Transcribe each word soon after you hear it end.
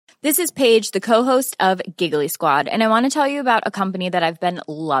This is Paige, the co-host of Giggly Squad, and I want to tell you about a company that I've been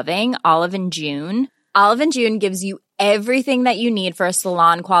loving, Olive & June. Olive & June gives you everything that you need for a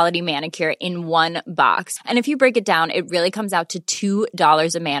salon-quality manicure in one box. And if you break it down, it really comes out to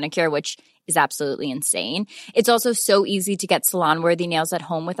 $2 a manicure, which is absolutely insane. It's also so easy to get salon-worthy nails at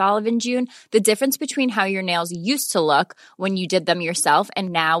home with Olive & June. The difference between how your nails used to look when you did them yourself and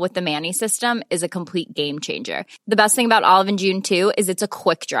now with the Mani system is a complete game changer. The best thing about Olive & June, too, is it's a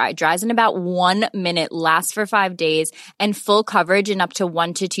quick dry. Dries in about 1 minute, lasts for 5 days, and full coverage in up to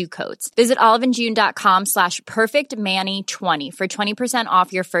 1 to 2 coats. Visit oliveandjune.com/perfectmani20 for 20%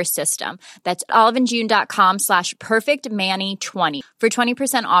 off your first system. That's oliveandjune.com/perfectmani20 for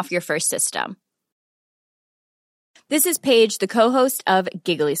 20% off your first system. This is Paige, the co-host of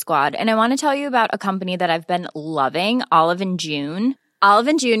Giggly Squad, and I want to tell you about a company that I've been loving, Olive & June.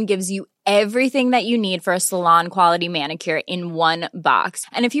 Olive & June gives you everything that you need for a salon-quality manicure in one box.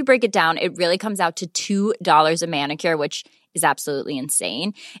 And if you break it down, it really comes out to $2 a manicure, which is absolutely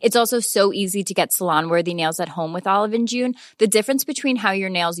insane. It's also so easy to get salon-worthy nails at home with Olive & June. The difference between how your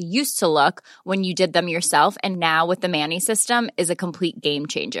nails used to look when you did them yourself and now with the Mani system is a complete game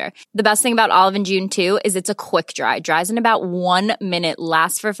changer. The best thing about Olive & June, too, is it's a quick dry. Dries in about 1 minute,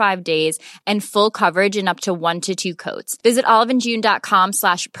 lasts for 5 days, and full coverage in up to 1 to 2 coats. Visit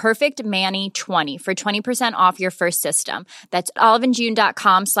oliveandjune.com/perfectmani20 for 20% off your first system. That's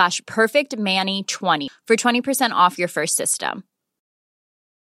oliveandjune.com/perfectmani20 for 20% off your first system.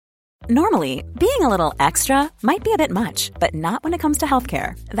 Normally, being a little extra might be a bit much, but not when it comes to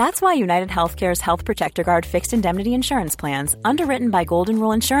healthcare. That's why United Healthcare's Health Protector Guard fixed indemnity insurance plans, underwritten by Golden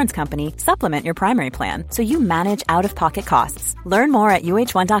Rule Insurance Company, supplement your primary plan so you manage out-of-pocket costs. Learn more at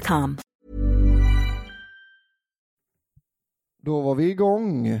uh1.com. Då var vi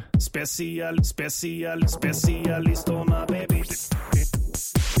igång. Specialisterna, baby.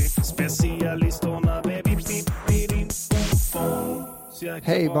 Specialisterna, baby.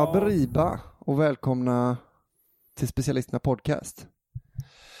 Hej Baberiba och välkomna till Specialisterna podcast.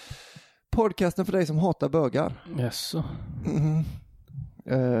 Podcasten för dig som hatar bögar. Yes.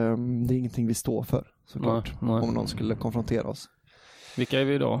 Det är ingenting vi står för, såklart. Nej. Om någon skulle konfrontera oss. Vilka är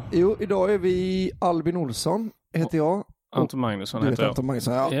vi idag? Jo, idag är vi Albin Olsson, heter jag. Anton Magnusson Du heter jag. Anton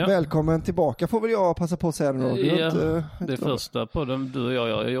Magnusson. Ja. Ja. Välkommen tillbaka får väl jag passa på att säga det. Det första på den du och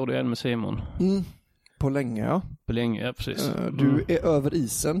jag gjorde en med Simon. På länge, ja. På länge, ja precis. Du är över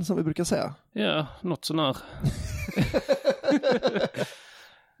isen, som vi brukar säga. Ja, något sånär.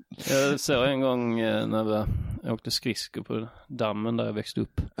 Jag såg en gång när jag åkte skridskor på dammen där jag växte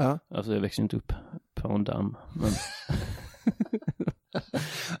upp. Ja. Alltså jag växte inte upp på en damm, men...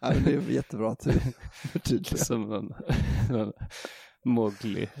 Ja, det är jättebra att du förtydligar. Som en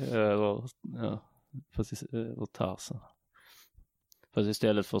Mowgli eller Tarzan. Fast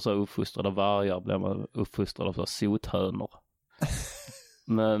istället för så uppfostrade vargar blir man uppfostrad av så sothönor.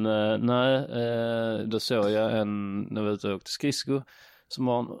 Men då såg jag när vi ute och åkte skridskor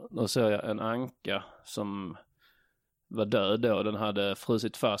då såg jag en anka som var död då. Den hade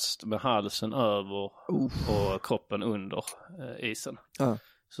frusit fast med halsen över och kroppen under isen.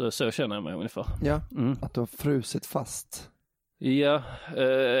 Så känner jag mig ungefär. Ja, att du har frusit fast. Ja,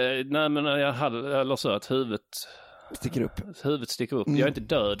 nej men jag låtsas att huvudet sticker upp. Jag är inte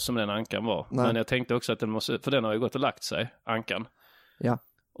död som den ankan var. Nej. Men jag tänkte också att den måste, för den har ju gått och lagt sig, ankan. Ja.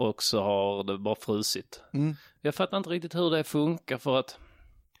 Och så har det bara frusit. Jag fattar inte riktigt hur det funkar för att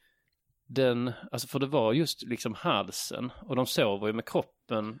för det var just liksom halsen och de sover ju med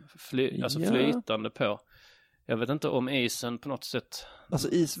kroppen flytande på. Jag vet inte om isen på något sätt... Alltså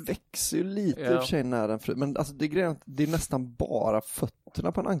is växer ju lite i och för sig när den men alltså det är nästan bara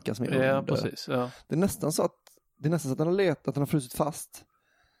fötterna på en anka som är under. Ja, precis. Ja. Det är nästan så att den har frusit fast.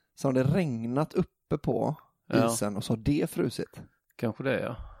 Så har det regnat uppe på isen och så har det frusit. Kanske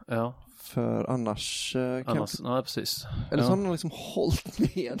det, ja. För annars... nej, precis. Eller så har den liksom hållit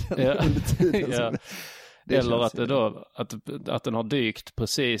ner den under tiden. Ja. Eller att det då att den har dykt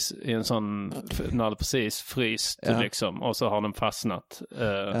precis i en sån när det precis fryst liksom och så har den fastnat.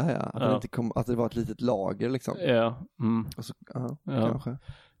 Att det var ett litet lager liksom. Ja. Och så, kanske.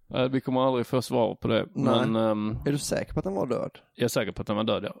 Vi kommer aldrig få svar på det. Nej. Men, är du säker på att den var död? Jag är säker på att den var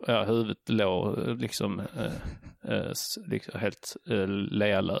död, ja. Huvudet låg liksom, liksom helt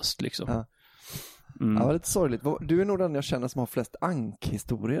lealöst liksom. Ja. Ja, det var lite sorgligt. Du är nog den jag känner som har flest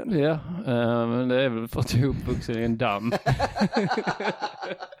ankhistorier. Ja, men det är väl för att du är uppvuxen i en damm.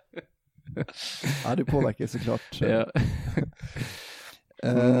 Ja, det påverkar såklart. Ja.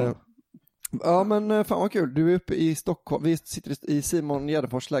 Ja, men fan vad kul. Du är uppe i Stockholm. Vi sitter i Simon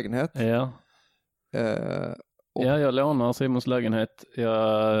Gärdenfors lägenhet. Ja. Ja, jag lånar Simons lägenhet.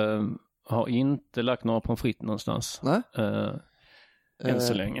 Jag har inte lagt några pommes frites någonstans. Nej. Än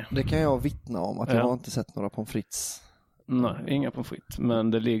så länge. Det kan jag vittna om, att jag har inte sett några pommes frites. Nej, inga pommes frites.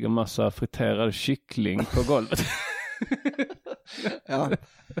 Men det ligger massa friterad kyckling på golvet. Ja, det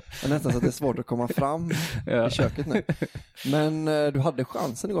är nästan så att det är svårt att komma fram i köket nu. Men du hade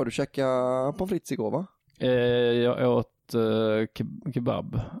chansen igår, du käkade pommes frites igår, va? Jag åt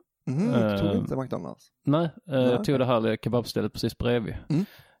kebab. Du tog inte McDonalds? Nej, jag tog det här kebabstället precis bredvid.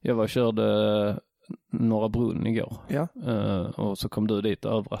 Jag var och körde Norra Brunn igår. Ja. Och så kom du dit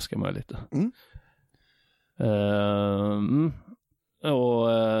och överraskade mig lite.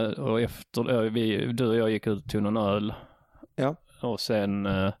 Och efter du och jag gick ut och tog någon öl. Ja. Och sen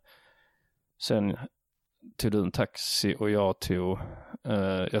tog du en taxi och jag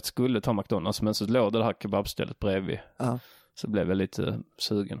skulle ta McDonalds, men så låg det här kebabstället bredvid. Ja. Så blev jag lite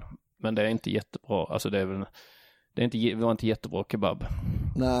sugen. Men det är inte jättebra. Alltså det var inte jättebra kebab.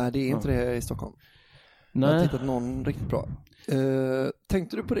 Nej, det är inte det i Stockholm. Nej. Jag har tittat någon riktigt bra.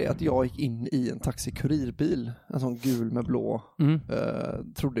 Tänkte du på det att jag gick in i en taxikurirbil, en sån gul med blå,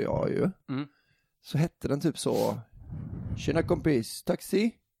 trodde jag ju. Så hette den typ så: tjena kompis,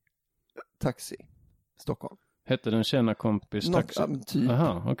 taxi, Stockholm. Hette den tjena kompis, taxi? Typ.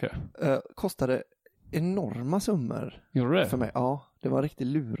 Aha, okay. Kostade enorma summor för mig. Ja, det var en riktig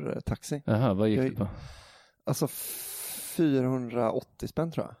lurtaxi. Aha, vad gick det på? Alltså 480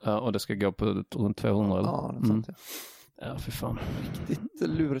 spänn tror jag. Ja, och det ska gå på runt 200 eller? Ja, det är sant. Ja, för fan. Riktigt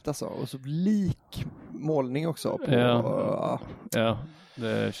lurigt alltså. Och så likmålning också. På, ja,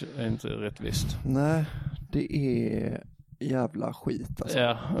 det är inte rättvist. Nej, det är jävla skit alltså.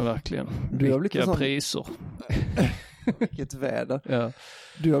 Ja, verkligen. Vilka priser. Vilket väder. Ja.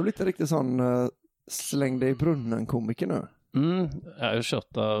 Du har blivit riktigt sån släng dig i brunnen komiker nu. Jag har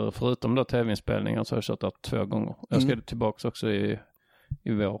kört där, förutom då tv-inspelningar, så har jag kört där 2 gånger. Jag ska tillbaka också i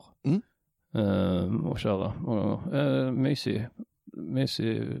vår. Och köra. Och,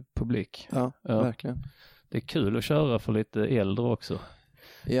 mysig publik. Ja, verkligen. Det är kul att köra för lite äldre också.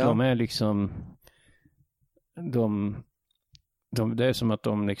 Ja. De är liksom det är som att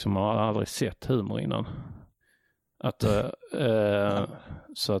de liksom har aldrig sett humor innan.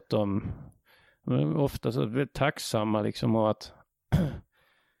 Så att de ofta så är tacksamma liksom, och att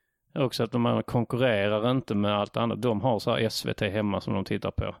också att de konkurrerar inte med allt annat. De har så här SVT hemma som de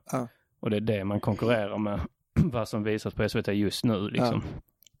tittar på. Ja. Och det är det man konkurrerar med, vad som visas på SVT just nu liksom.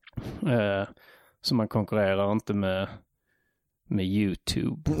 Ja. Så man konkurrerar inte med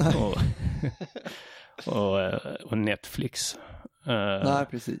YouTube och Netflix. Nej,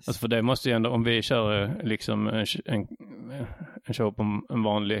 precis. Alltså för det måste ju ändå, om vi kör liksom en show på en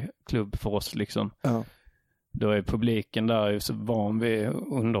vanlig klubb för oss liksom. Ja. Då är publiken där ju så van vid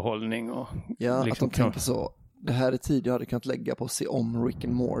underhållning och liksom att de tänker så. Det här är tid jag hade kunnat lägga på att se om Rick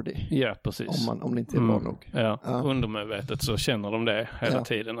and Morty. Ja, precis. Om det inte är bra nog. Ja, undermedvetet så känner de det hela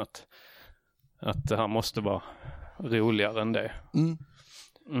tiden att det här måste vara roligare än det.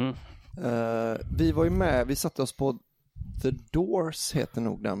 Vi var ju med, vi satte oss på The Doors heter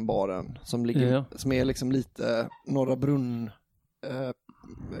nog den baren som ligger, som är liksom lite Norra Brunn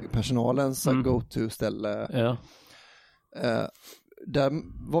personalens go-to-ställe. Ja. Där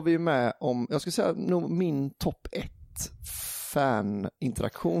var vi ju med om, jag skulle säga nog min topp 1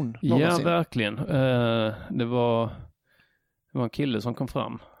 fan-interaktion någonsin. Ja, verkligen. Det var en kille som kom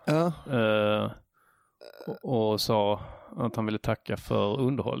fram och sa att han ville tacka för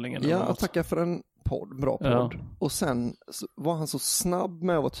underhållningen. Ja, och tacka för en bra podd. Ja. Och sen var han så snabb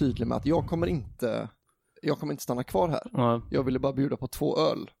med att vara tydlig med att jag kommer inte stanna kvar här. Ja. Jag ville bara bjuda på 2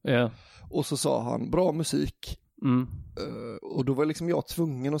 öl. Ja. Och så sa han, bra musik. Och då var liksom jag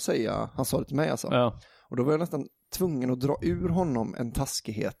tvungen att säga, han sa det till mig alltså. Ja. Och då var jag nästan tvungen att dra ur honom en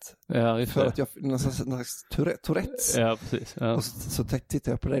taskighet. Ja, för att jag nästan Tourettes. Ja, precis. Ja. Och så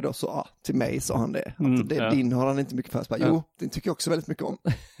tittade jag på dig då, så till mig sa han det. Att din har han inte mycket för. Jo, den tycker jag också väldigt mycket om.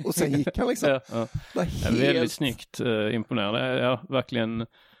 Och sen gick han liksom. Väldigt snyggt, imponerande. Ja, verkligen.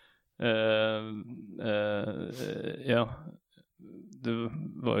 Det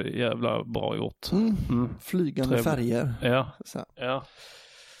var jävla bra gjort. Flygande färger. Ja. Så. Ja.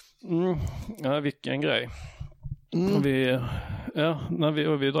 Ja, vilken grej.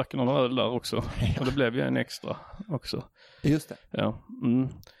 Vi drack några öl där också. Och det blev ju en extra också. Just det. Ja.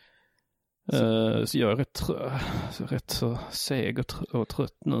 Så jag är rätt så seg och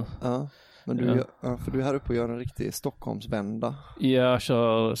trött nu. Ja. Men för du är här uppe och gör en riktig Stockholmsvända. Jag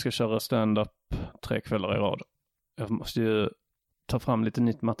ska köra stand-up 3 kvällar i rad. Jag måste ju ta fram lite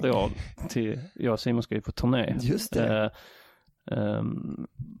nytt material till jag och Simon ska ju på turné. Just det.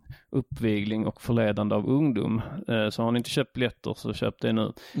 uppvigling och förledande av ungdom. Så har ni inte köpt biljetter så köp det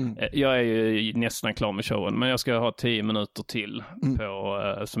nu. Jag är ju nästan klar med showen, men jag ska ha 10 minuter till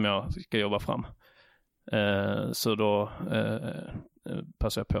på, som jag ska jobba fram. Så då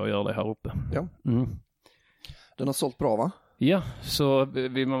passar jag på att göra det här uppe. Ja. Den har sålt bra, va? Ja, så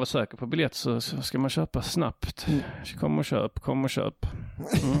vill man vara säker på biljett så ska man köpa snabbt. Kom och köp.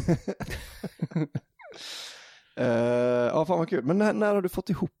 Ja, fan vad kul. Men när har du fått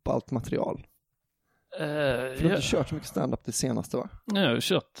ihop allt material? För du har inte kört så mycket stand-up det senaste, va? Ja, jag har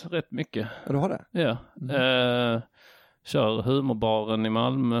kört rätt mycket. Ja, du har det? Ja. Kör humorbaren i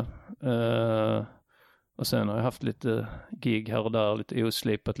Malmö. Och sen har jag haft lite gig här och där. Lite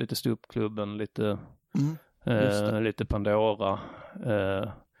oslipat, lite ståuppklubben, lite Pandora.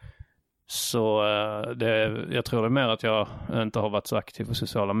 Så jag tror det är mer att jag inte har varit så aktiv på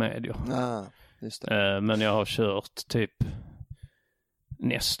sociala medier. Just det. Men jag har kört typ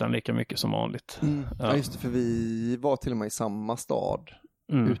nästan lika mycket som vanligt. Ja, just det, för vi var till och med i samma stad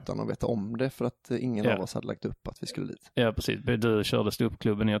utan att veta om det, för att ingen av oss hade lagt upp att vi skulle dit. Ja, precis. Du körde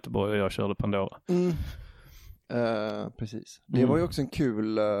ståuppklubben i Göteborg och jag körde Pandora. Precis. Det var ju också en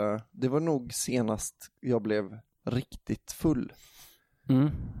kul, det var nog senast jag blev riktigt full.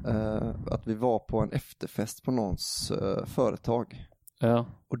 Att vi var på en efterfest på någons företag. Ja.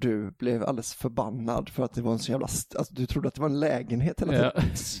 Och du blev alldeles förbannad för att det var en så jävla... Alltså, du trodde att det var en lägenhet hela tiden.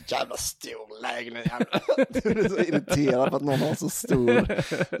 Så jävla stor lägenhet. Du blev så irriterad för att någon har så stor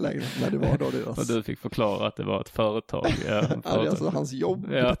lägenhet. Men det var då deras... Och du fick förklara att det var ett företag. Ja, det är alltså hans jobb.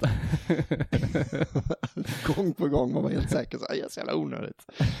 Ja. Gång på gång var man helt säker. Så är så jävla onödigt.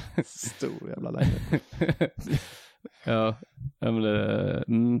 Stor jävla lägenhet. Ja, men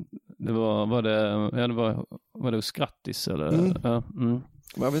det var det skrattis eller?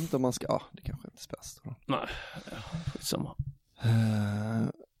 Men jag vet inte om man ska, det kanske inte är bäst. Nej, skitsamma.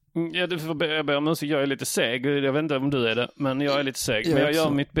 Ja, jag ber om ursäkt, jag är lite seg. Jag vet inte om du är det, men jag är lite seg. Men jag gör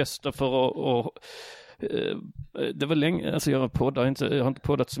mitt bästa för att det var länge, alltså jag har inte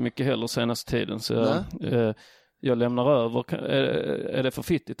poddat så mycket heller senaste tiden, så jag lämnar över, är det för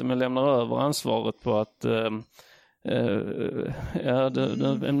fittigt om jag lämnar över ansvaret på att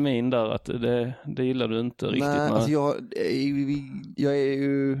en min där att det gillar du inte riktigt. Nej, alltså jag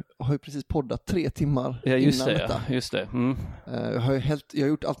har ju precis poddat 3 timmar innan detta. Just det. Jag har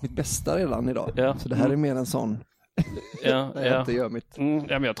gjort allt mitt bästa redan idag. Så det här är mer en sån jag inte gör mitt.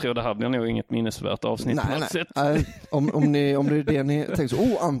 Men jag tror det här blir nog inget minnesvärt avsnitt. Nej. Om det är det ni tänker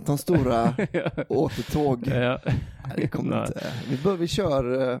så, Antons stora återtåg. Det kommer inte. Vi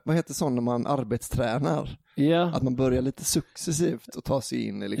kör, vad heter sån när man arbetstränar? Att man börjar lite successivt och tar sig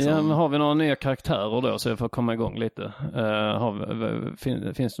in i liksom... Ja, men har vi några nya karaktärer då så jag får komma igång lite?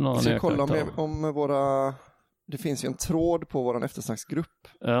 Finns det några nya karaktärer? Om våra... Det finns ju en tråd på vår eftersnacksgrupp.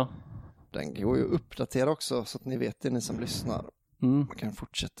 Ja. Den går ju att uppdatera också så att ni vet det, ni som lyssnar. Man kan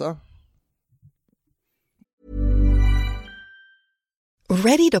fortsätta.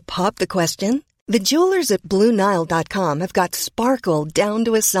 Ready to pop the question? The jewelers at BlueNile.com have got sparkle down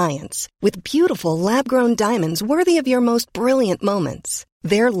to a science with beautiful lab-grown diamonds worthy of your most brilliant moments.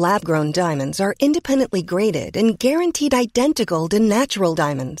 Their lab-grown diamonds are independently graded and guaranteed identical to natural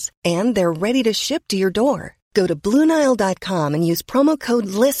diamonds, and they're ready to ship to your door. Go to BlueNile.com and use promo code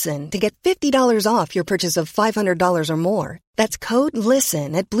LISTEN to get $50 off your purchase of $500 or more. That's code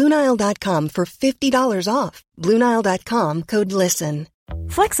LISTEN at BlueNile.com for $50 off. BlueNile.com, code LISTEN.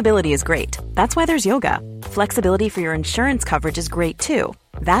 Flexibility is great. That's why there's yoga. Flexibility for your insurance coverage is great too.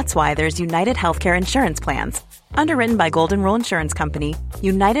 That's why there's United Healthcare Insurance Plans. Underwritten by Golden Rule Insurance Company,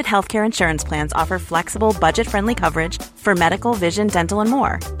 United Healthcare Insurance Plans offer flexible, budget-friendly coverage for medical, vision, dental, and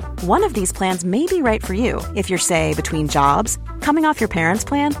more. One of these plans may be right for you if you're, say, between jobs, coming off your parents'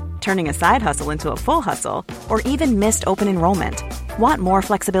 plan, turning a side hustle into a full hustle, or even missed open enrollment. Want more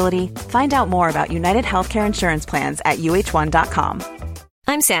flexibility? Find out more about United Healthcare Insurance Plans at uh1.com.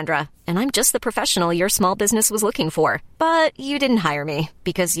 I'm Sandra, and I'm just the professional your small business was looking for. But you didn't hire me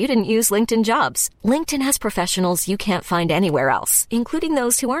because you didn't use LinkedIn Jobs. LinkedIn has professionals you can't find anywhere else, including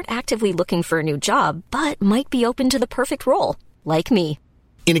those who aren't actively looking for a new job, but might be open to the perfect role, like me.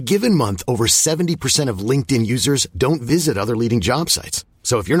 In a given month, over 70% of LinkedIn users don't visit other leading job sites.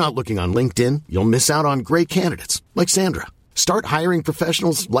 So if you're not looking on LinkedIn, you'll miss out on great candidates like Sandra. Start hiring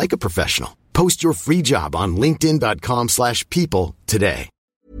professionals like a professional. Post your free job on linkedin.com/people today.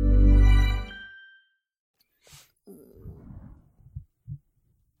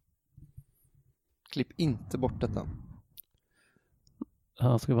 Klipp inte bort detta. Det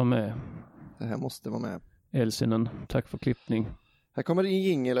här ska vara med. Det här måste vara med. Elsinen, tack för klippning. Här kommer din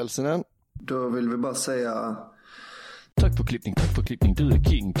jingel, Elsinen. Då vill vi bara säga... Tack tack för klippning, du är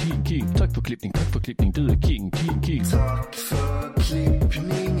king. Tack för klippning, du är king. Tack för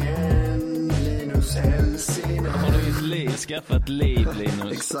klippningen, Linus Hellsing. Har du skaffat liv,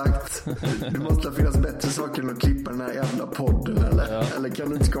 Linus? Exakt. Det måste finnas bättre saker än att klippa den här jävla podden, eller? Ja. Eller kan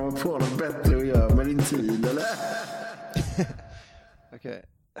du inte komma på något bättre att göra med din tid, eller? Okej,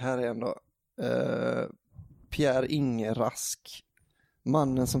 här är en då. Pierre Inge Rask.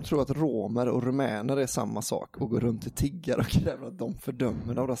 Mannen som tror att romer och rumäner är samma sak och går runt till tiggar och kräver att de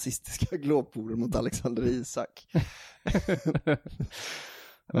fördömer de rasistiska glåporden mot Alexander Isak.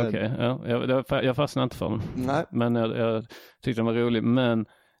 Okej, ja, jag fastnar inte för dem. Nej. Men jag tyckte de var rolig. Men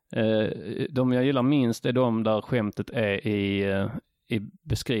de jag gillar minst är de där skämtet är i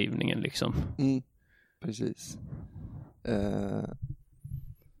beskrivningen liksom. Precis.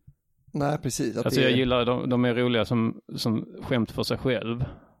 Nej, precis. Att alltså jag gillar, de är roliga som skämt för sig själv.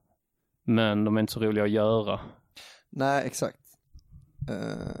 Men de är inte så roliga att göra. Nej, exakt.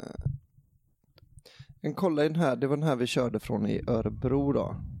 En kolla i den här, det var den här vi körde från i Örebro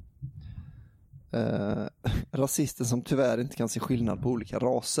då. Rasisten som tyvärr inte kan se skillnad på olika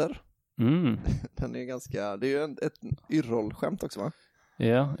raser. Den är ganska, det är ju ett yrroll-skämt också, va?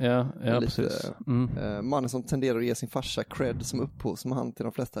 Ja, precis. Mannen som tenderar att ge sin farsa cred som upphovsman till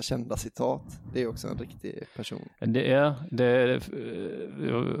de flesta kända citat. Det är också en riktig person.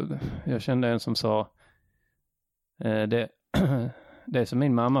 Jag kände en som sa det är som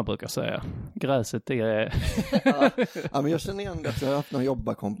min mamma brukar säga. Gräset är... Ja, men jag känner igen att jag har haft någon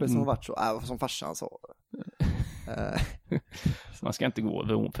jobbarkompis som har varit så, som farsan sa. Man ska inte gå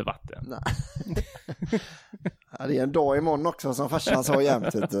över för vatten. Nej. Ja, det är en dag imorgon också som farsan sa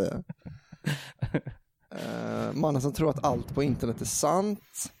jämt. Mannen som tror att allt på internet är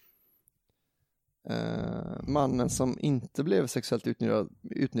sant. Mannen som inte blev sexuellt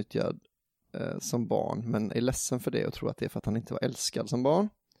utnyttjad som barn, men är ledsen för det och tror att det är för att han inte var älskad som barn.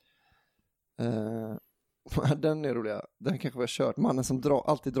 Den är roliga. Den kanske var kört. Mannen som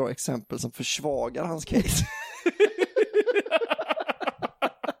alltid drar exempel som försvagar hans case.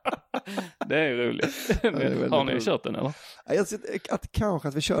 Det är roligt. Har ni kört den eller? Jag kanske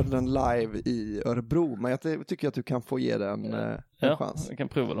att vi körde den live i Örebro, men jag tycker att du kan få ge den en chans. Jag kan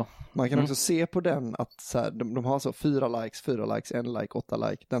prova då. Man kan också se på den att så här, de har så 4 likes, 1 like, 8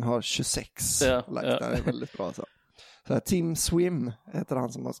 like. Den har 26 likes. Den är väldigt bra så. Så här, Tim Swim heter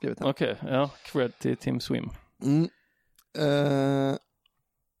han som har skrivit den. Okej, cred till Tim Swim.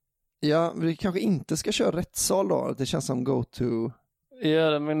 Ja, vi kanske inte ska köra rättssal då. Det känns som go-to.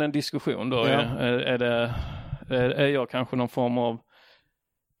 Ja, men en diskussion då. Ja. Är jag kanske någon form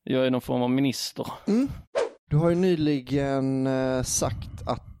av minister? Du har ju nyligen sagt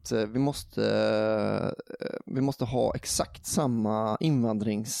att vi måste ha exakt samma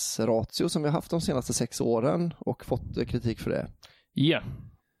invandringsratio som vi har haft de senaste 6 åren och fått kritik för det. Ja,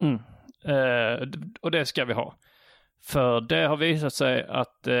 och det ska vi ha. För det har visat sig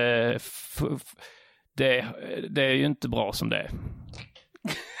att det är ju inte bra som det är.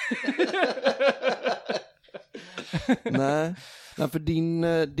 Nej, för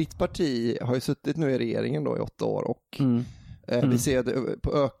ditt parti har ju suttit nu i regeringen då i 8 år och vi ser det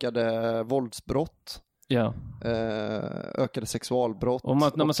på ökade våldsbrott, ökade sexualbrott.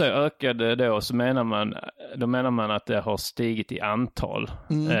 När man säger ökade då så menar man att det har stigit i antal.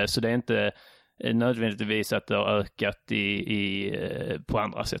 Så det är inte nödvändigtvis att det har ökat på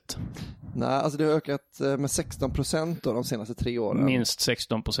andra sätt. Nej, alltså det har ökat med 16% då de senaste 3 åren. Minst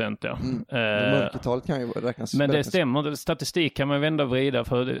 16%, ja. Mörkertalet kan ju räknas. Men det stämmer, statistik kan man vända och vrida,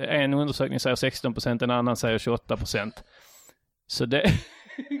 för en undersökning säger 16%, en annan säger 28%.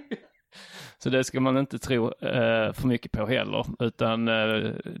 Så det ska man inte tro för mycket på heller, utan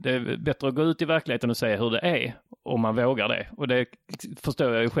det är bättre att gå ut i verkligheten och säga hur det är, om man vågar det. Och det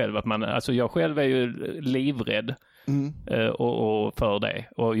förstår jag ju själv att jag själv är ju livrädd och för det,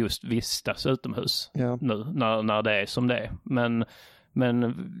 och just vistas utomhus nu när det är som det är. Men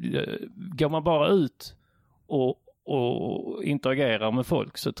går man bara ut och interagerar med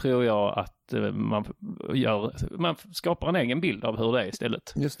folk, så tror jag att man skapar en egen bild av hur det är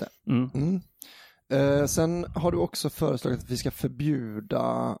istället. Just det. Sen har du också föreslagit att vi ska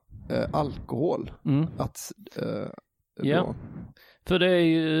förbjuda alkohol. För det är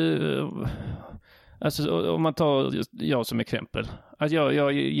ju, alltså om man tar just jag som exempel, att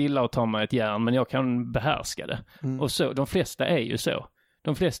jag gillar att ta mig ett järn, men jag kan behärska det. Och så, de flesta är ju så.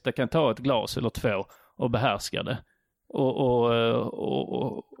 De flesta kan ta ett glas eller 2 och behärska det.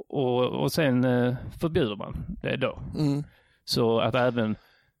 Och sen förbjuder man det då. Så att även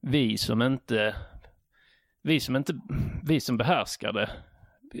vi som behärskar det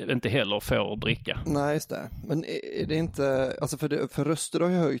inte heller får dricka. Nej, just det. Men är det inte, alltså för röster har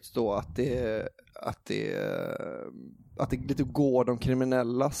ju höjts då att det lite går de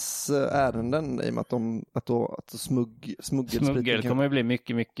kriminellas ärenden i och med att smuggel kommer ju bli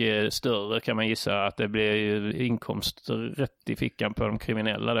mycket, mycket större, kan man gissa, att det blir ju inkomster rätt i fickan på de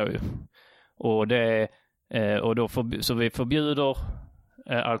kriminella då ju. Och då så vi förbjuder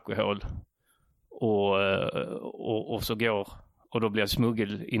alkohol och så går, och då blir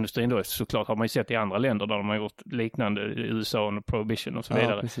smuggelindustrin då, såklart har man ju sett i andra länder där de har gjort liknande, i USA och prohibition och så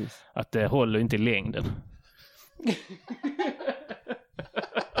vidare, att det håller inte i längden.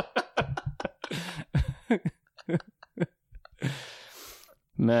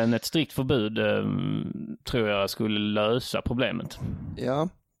 Men ett strikt förbud tror jag skulle lösa problemet. Ja.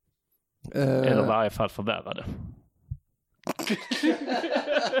 Eller i varje fall förvärra det.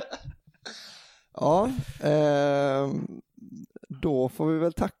 Ja, då får vi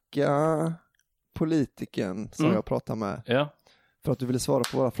väl tacka politiken som jag pratar med. Ja. För att du ville svara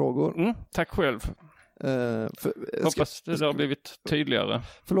på våra frågor. Tack själv. Hoppas det har blivit tydligare.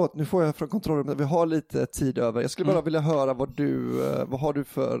 Förlåt, nu får jag från kontrollen. Vi har lite tid över. Jag skulle bara vilja höra vad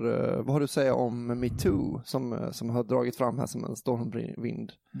har du att säga om MeToo som har dragit fram här som en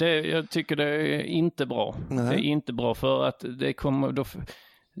stormvind? Jag tycker det är inte bra. Nej. Det är inte bra för att det kommer då.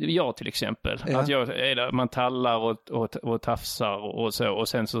 Jag till exempel, att man tallar och tafsar och så, och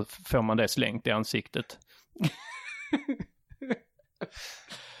sen så får man det slängt i ansiktet.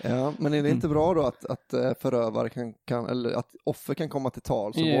 Ja, men är det inte bra då att förövare kan eller att offer kan komma till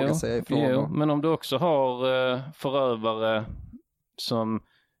tal som vågar säga ifrån? Jo, men om du också har förövare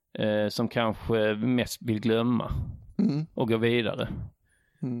som kanske mest vill glömma och gå vidare.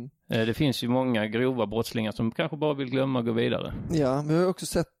 Det finns ju många grova brottslingar som kanske bara vill glömma och gå vidare. Ja, vi har ju också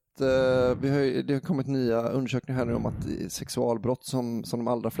sett det har kommit nya undersökningar här nu om att sexualbrott som de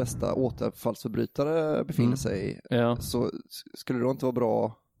allra flesta återfallsförbrytare befinner sig i. Ja. Så skulle det då inte vara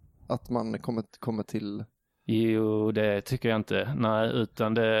bra att man kommer till... Jo, det tycker jag inte. Nej,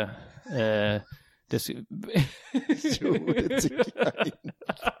 utan det... Jo, det tycker jag inte.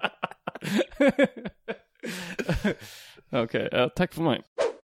 Okej, tack för mig.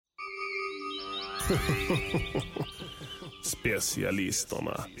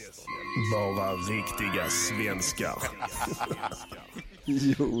 Specialisterna. Bara riktiga svenskar.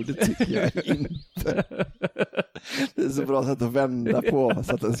 Jo, det tycker jag inte. Det är så bra sätt att vända på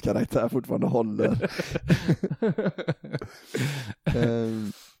så att ens karaktär fortfarande håller.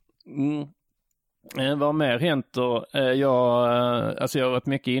 Vad har mer hänt då? Jag har varit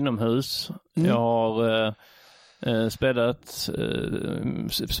mycket inomhus. Jag har spelat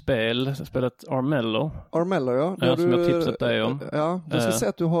Armello. Armello, ja. Som jag tipsat dig om. Ja, jag ska säga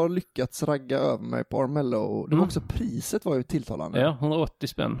att du har lyckats ragga över mig på Armello. Det var också priset var ju tilltalande. Ja, 180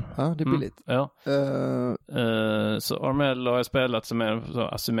 spänn. Ja, det är billigt. Ja. Så Armello har jag spelat som är så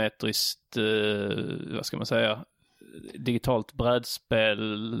asymmetriskt, vad ska man säga, digitalt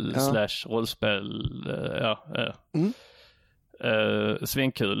brädspel / rollspel.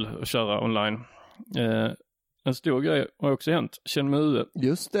 Svinkul att köra online. En stor grej har också hänt. Shenmue.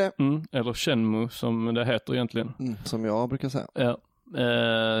 Just det. Eller Shenmue som det heter egentligen. Som jag brukar säga. Ja.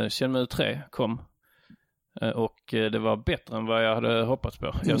 Shenmue 3 kom. Och det var bättre än vad jag hade hoppats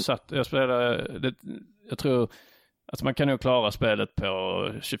på. Jag spelade, jag tror, alltså man kan nog klara spelet på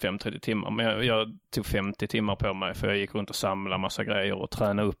 25-30 timmar. Men jag tog 50 timmar på mig för jag gick runt och samlade massa grejer och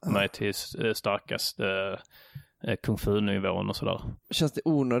tränade upp mig till starkaste kung fu-nivån och sådär. Känns det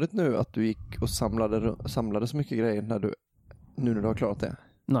onödigt nu att du gick och samlade så mycket grejer nu när du har klarat det?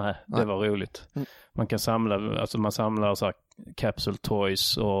 Nej, det var roligt. Man kan man samlar så här capsule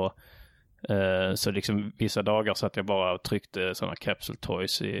toys och så liksom vissa dagar så att jag bara tryckte sådana capsule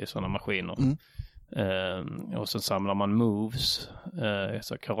toys i sådana maskiner. Och sen samlar man moves,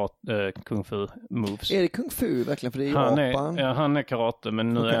 så kung fu moves. Är det kung fu verkligen? För det är Japan. Han är karate, men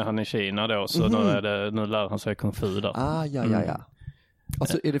nu är han i Kina då, så nu lär han sig kung fu där. Ja.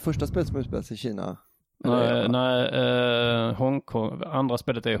 Alltså är det första spelet som utspelas i Kina? Nej, Hongkong. Andra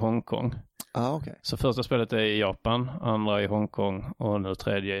spelet är i Hongkong. Okay. Så första spelet är i Japan, andra i Hongkong och nu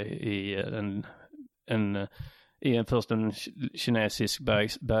tredje först en kinesisk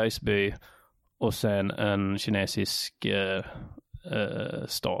bergsby och sen en kinesisk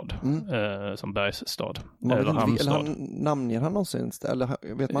stad, som bergsstad. Eller hamnstad. Namnger han någonsin?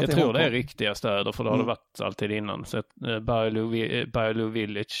 Eller vet man jag tror det är riktiga städer, för det har det varit alltid innan. Så Bailu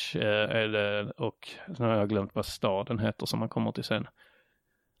Village är det, och nu har jag glömt vad staden heter som man kommer till sen.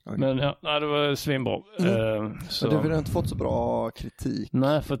 Okay. Men det var svinbra. Så du har inte fått så bra kritik?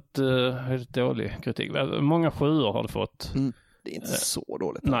 Nej, för att det är dålig kritik. Många 7 har det fått. Det är inte så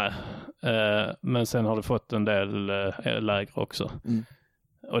dåligt. Nej, men sen har du fått en del lägre också.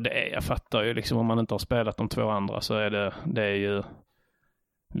 Och jag fattar ju liksom, om man inte har spelat de 2 andra så är det är ju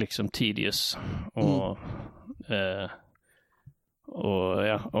liksom tedious och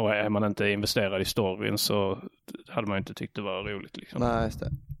är man inte investerad i storyn så hade man inte tyckt det var roligt liksom. Nej, just det.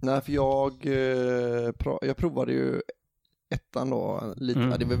 Nej, för jag provade ju 1:an då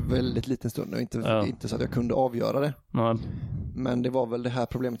lite, det var väldigt liten stund och inte så att jag kunde avgöra det. Nej. Men det var väl det här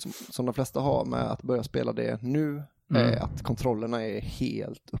problemet som de flesta har med att börja spela det nu, är att kontrollerna är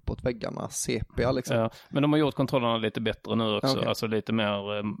helt uppåt väggarna, CP liksom. Ja, men de har gjort kontrollerna lite bättre nu också, alltså lite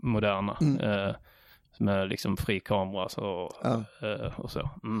mer moderna. Med liksom fri kamera och så.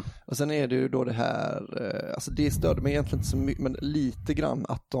 Och sen är det ju då det här, alltså det störde mig egentligen inte så mycket, men lite grann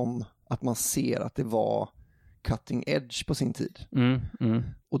att man ser att det var cutting edge på sin tid.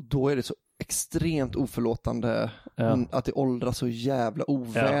 Och då är det så extremt oförlåtande att det åldras så jävla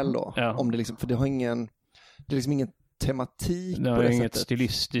oväl då. Om det liksom, för det har ingen tematik på det sättet. Det är inget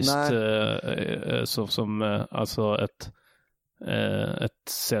stilistiskt som alltså ett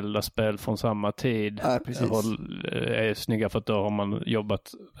Zelda-spel från samma tid är snygga, för att då har man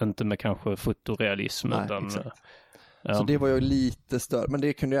jobbat inte med kanske fotorealism utan så det var ju lite större, men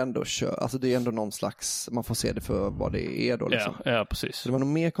det kunde ju ändå köra, alltså det är ändå någon slags, man får se det för vad det är då liksom. Ja, precis. Så det var nog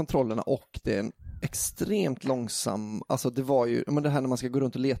mer kontrollerna, och det är en extremt långsam, alltså det var ju, men det här när man ska gå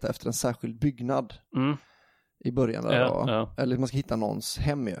runt och leta efter en särskild byggnad i början där eller man ska hitta någons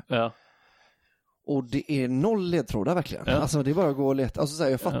hem ju. Och det är 0 ledtrådar verkligen. Alltså det är bara att gå och leta. Alltså så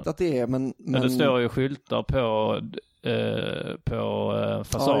här, jag fattar att det är, men det står ju skyltar på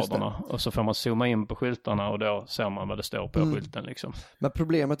fasaderna och så får man zooma in på skyltarna och då ser man vad det står på skylten liksom. Men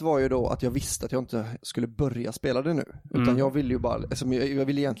problemet var ju då att jag visste att jag inte skulle börja spela det nu, utan jag ville ju bara, alltså, jag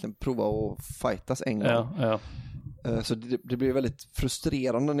ville egentligen prova att fightas en gång. Så det blev väldigt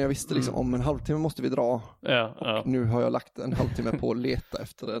frustrerande när jag visste liksom, om en halvtimme måste vi dra. Och nu har jag lagt en halvtimme på att leta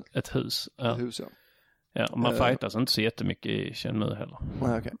efter ett hus. Ett hus, Ja, och man fightas inte så jättemycket i Shenmue heller.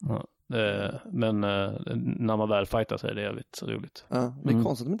 Nej, okej. Men när man väl fightas är det jävligt roligt. Det är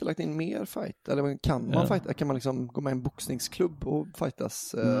konstigt att de inte lagt in mer fight. Eller kan man fighta? Kan man liksom gå med i en boxningsklubb och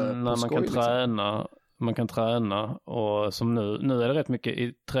fightas på skoj? Man kan träna, och som nu är det rätt mycket,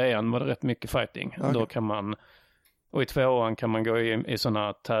 i 3:an var det rätt mycket fighting. Då kan man, och i 2:an kan man gå i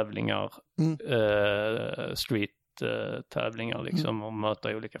sådana tävlingar, street-tävlingar liksom, och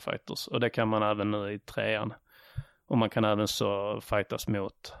möta olika fighters. Och det kan man även nu i 3:an. Och man kan även så fightas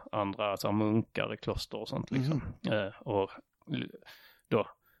mot andra, alltså munkar i kloster och sånt liksom. Och då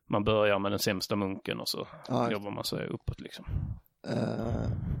man börjar med den sämsta munken och så jobbar man sig uppåt liksom.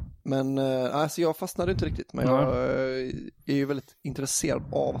 Men alltså jag fastnade inte riktigt, men jag är ju väldigt intresserad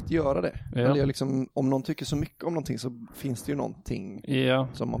av att göra det. Eller jag liksom, om någon tycker så mycket om någonting så finns det ju någonting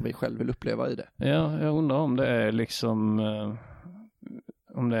som man själv vill uppleva i det. Ja, jag undrar om det är liksom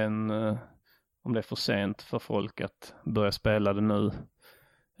om det är för sent för folk att börja spela det nu,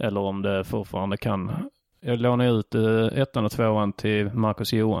 eller om det fortfarande kan. Jag lånar ut 1:an och 2:an till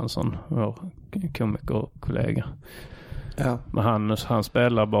Marcus Johansson, vår komikerkollega. Men han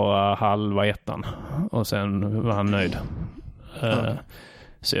spelar bara halva 1:an och sen var han nöjd.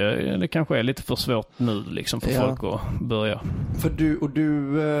 Så det kanske är lite för svårt nu liksom för folk att börja. För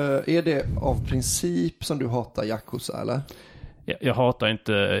du är det av princip som du hatar Yakuza, eller? Jag hatar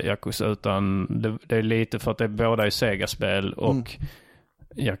inte Yakuza, utan det är lite för att det är båda i Sega-spel och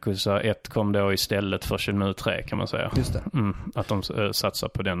Yakuza 1 kom då istället för Shenmue 3, kan man säga. Just det. Att de satsar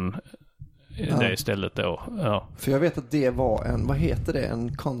på det istället då. Ja. För jag vet att det var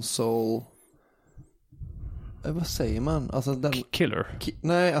en console, vad säger man? Alltså den killer.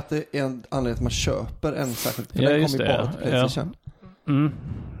 Nej, att det är en anledning att man köper en särskilt, för den kommer ju bara till PlayStation.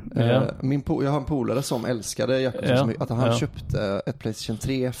 Jag har en polare som älskade Yakuza, att han köpte ett PlayStation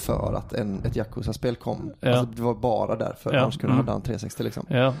 3 för att ett Yakuza-spel kom. Alltså det var bara därför, annars kunde han ha en 360 liksom.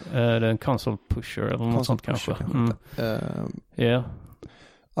 Ja, det är en console pusher eller något sånt kanske.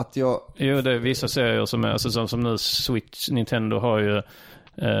 Att jag... Jo, det är vissa serier som är, alltså som nu Switch, Nintendo har ju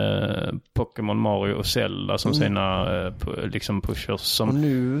Pokémon, Mario och Zelda som sina liksom pushers som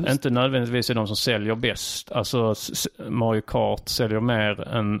inte nödvändigtvis är de som säljer bäst. Alltså Mario Kart säljer mer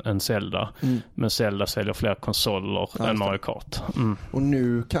än Zelda, men Zelda säljer fler konsoler än Mario Kart. Och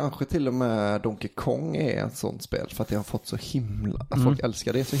nu kanske till och med Donkey Kong är ett sånt spel, för att det har fått så himla, att folk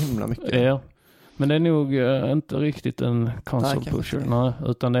älskar det så himla mycket. Ja. Men det är nog inte riktigt en console pusher,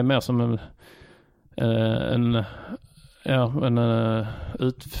 utan det är mer som Ja, en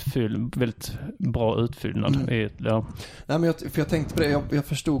väldigt bra utfyllnad. Ja. Nej, men jag tänkte på det, jag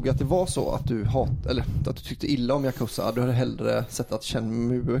förstod att det var så att att du tyckte illa om Yakuza. Du hade hellre sett att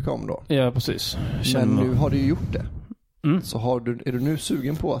Shenmue kom då. Ja, precis. Men nu har du ju gjort det. Så är du nu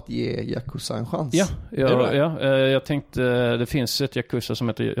sugen på att ge Yakuza en chans? Ja, jag tänkte, det finns ett Yakuza som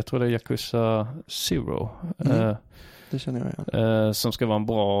heter, jag tror det är Yakuza Zero. Det känner jag igen. Som ska vara en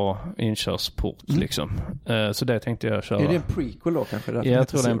bra inkörsport liksom. Så det tänkte jag köra. Är det en prequel då kanske? Ja, jag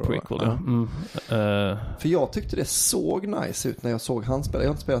tror det är en prequel. För jag tyckte det såg nice ut när jag såg han spela. Jag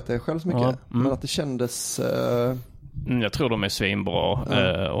har inte spelat det själv så mycket. Men att det kändes... Jag tror de är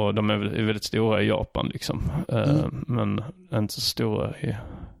svinbra. Och de är väldigt stora i Japan liksom. Men inte så stora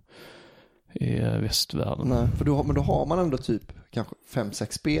i västvärlden. Nej, men då har man ändå typ kanske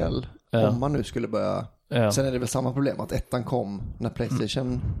 5-6 spel. Om man nu skulle börja... Ja. Sen är det väl samma problem att ettan kom när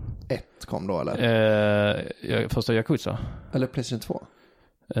PlayStation 1 kom då, eller? Första Yakuza. Eller PlayStation 2.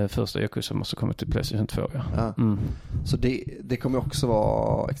 Första Yakuza måste komma till PlayStation 2, ja. Så det kommer också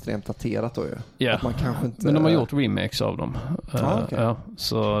vara extremt daterat då ju. Ja, att man kanske inte... men de har gjort remakes av dem. Okay. Ja,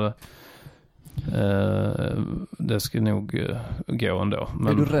 så det ska nog gå ändå.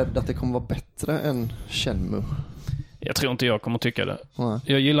 Men... Är du rädd att det kommer vara bättre än Shenmue? Jag tror inte jag kommer tycka det.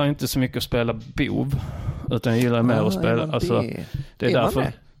 Jag gillar inte så mycket att spela bov, utan jag gillar mer att spela... Alltså, det är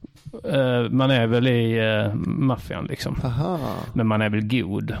därför... Man är väl i maffian liksom. Aha. Men man är väl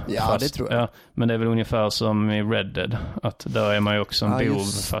god. Ja, fast, det tror jag. Ja, men det är väl ungefär som i Red Dead. Att där är man ju också en bov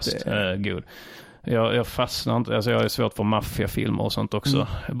fast god. Jag fastnar inte, alltså jag är svårt för maffiafilmer och sånt också.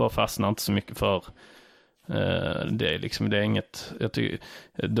 Jag bara fastnar inte så mycket för det är liksom, det är inget, jag tycker,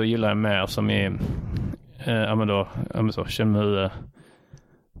 då gillar jag mer som i så Shenmue,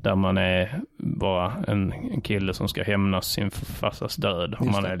 där man är bara en kille som ska hämnas sin farsas död. Och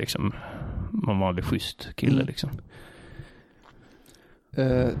man är liksom, man var en schysst kille liksom.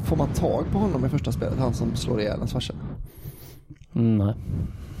 Får man tag på honom i första spelet, han som slår ihjäl ens farsa? Nej.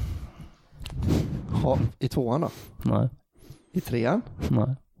 I tvåan då? Nej. I trean?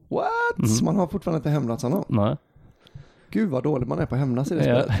 Nej. What? Så man har fortfarande inte hämnats honom? Nej. Gud vad dålig man är på att hämnas i det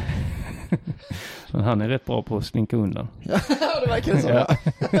spelet. Men han är rätt bra på att slinka undan. Ja, det verkar så. Ja.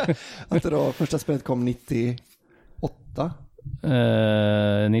 Att det då första spelet kom 98?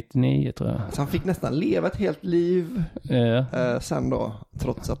 99 tror jag. Så han fick nästan leva ett helt liv sen då,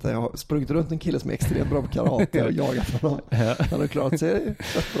 trots att jag har sprungit runt en kille som är extremt bra på karate och jagat honom. Han har klarat sig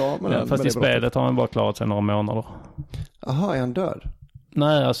rätt bra med den. Fast i spelet har han bara klarat sig några månader. Jaha, är han död?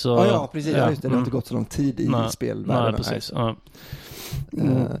 Nej, alltså... Ja, precis. Ja, just det. Det har inte gått så lång tid i spelvärlden. Nej, precis. Ja.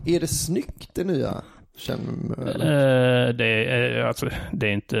 Är det snyggt det nya? Det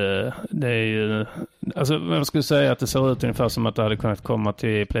är inte, det är ju, alltså jag skulle säga att det ser ut ungefär som att det hade kunnat komma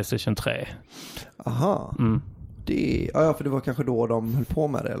till PlayStation 3. Aha. För det var kanske då de höll på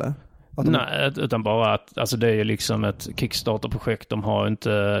med det, eller? Nej, utan bara att alltså det är ju liksom ett Kickstarter-projekt. De har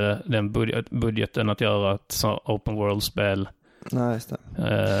inte den budgeten att göra ett så open world-spel. Nej, just det.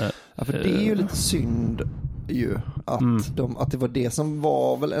 För det är ju lite synd ju att det var det som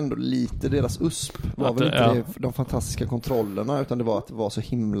var väl ändå lite deras USP. Var väl inte de fantastiska kontrollerna, utan det var att det var så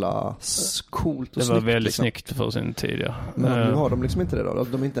himla coolt och snyggt. Det var väldigt liksom snyggt för sin tid, ja. Men nu har de liksom inte det då.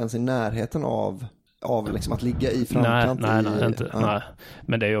 De är inte ens i närheten av liksom att ligga i framkant. Nej.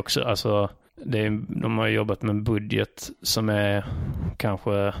 Men det är ju också, alltså de har jobbat med en budget som är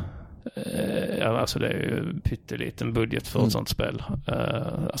kanske alltså det är ju pytteliten budget för ett sånt spel.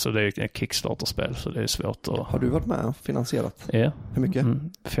 Alltså det är ju ett Kickstarter-spel, så det är svårt att... Har du varit med och finansierat? Ja. Hur mycket?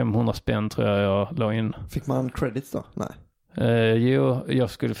 500 spänn tror jag la in. Fick man credits då? Nej. Jo, jag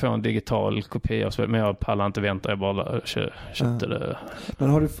skulle få en digital kopia av spelet, men jag pallade inte vänta, jag bara köpte det.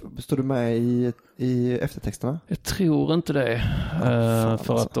 Men står du med i eftertexterna? Jag tror inte det.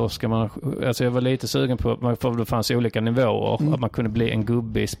 För att då ska man, alltså jag var lite sugen på, för det fanns olika nivåer, att man kunde bli en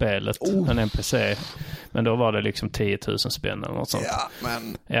gubbe i spelet, en NPC. Men då var det liksom 10 000 spänn eller något sånt.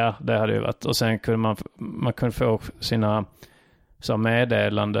 Ja, det hade ju varit. Och sen kunde man kunde få sina så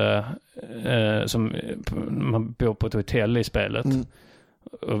meddelande som man bor på ett hotell i spelet.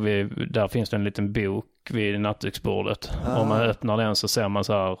 Och där finns det en liten bok vid nattduksbordet. Om man öppnar den så ser man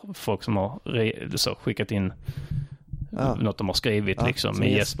så här folk som har skickat in något de har skrivit liksom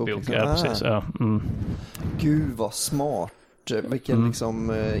i gästbok. Liksom. Ja, precis. Ja. Gud vad smart. Vilken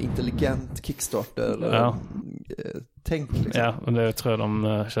liksom intelligent Kickstarter tänk liksom. Ja, och det tror jag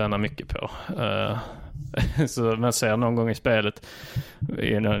de tjänar mycket på. Så man ser någon gång i spelet i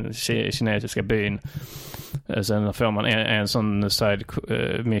den kinesiska byn, sen får man en sån side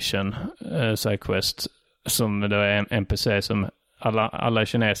mission, side quest, som då är en NPC som alla är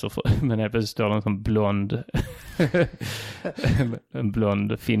kineser, men helt plötsligt står det en sån blond en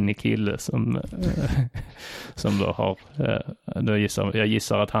blond finnig kille som då har jag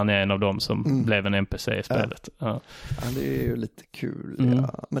gissar att han är en av dem som blev en NPC i spelet. Ja, det är ju lite kul.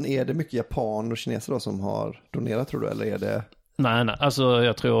 Ja. Men är det mycket japaner och kineser då som har donerat, tror du, eller är det? Nej, alltså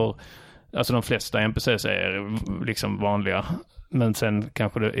jag tror de flesta NPCs är liksom vanliga. Men sen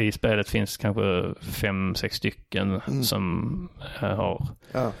kanske det i spelet finns kanske 5-6 stycken som har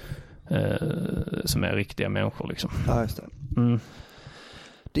som är riktiga människor liksom. Ja, just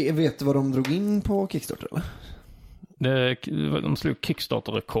det. Vet du vad de drog in på Kickstarter, eller? De slog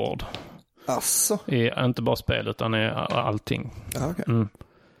Kickstarter-rekord. Asså? Inte bara spel utan allting. Ja, okej.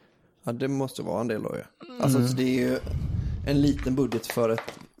 Ja, det måste vara en del då ju. Alltså det är ju en liten budget för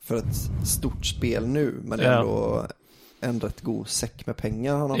ett stort spel nu, men ändå en rätt god säck med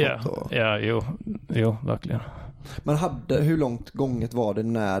pengar han har fått. Ja, jo, verkligen. Men hur långt gånget var det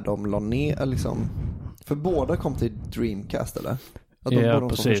när de la ner liksom? För båda kom till Dreamcast, eller? Ja,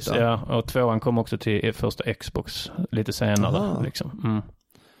 precis. Ja, och 2:an kom också till första Xbox lite senare liksom.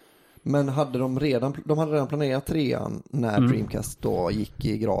 Men hade de hade redan planerat 3:an när Dreamcast då gick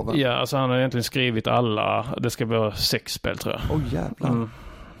i graven? Ja, alltså han har egentligen skrivit alla. Det ska vara 6 spel, tror jag. Jävlar.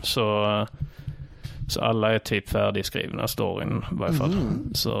 Så alla är typ färdigskrivna, storyn i varje fall.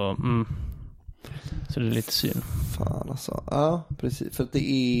 Så det är lite synd. Fan alltså. Ja, precis. För att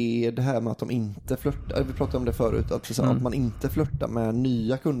det är det här med att de inte flörtar. Vi pratade om det förut. Att man inte flörtar med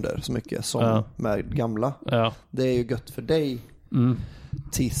nya kunder så mycket som med gamla. Ja. Det är ju gött för dig.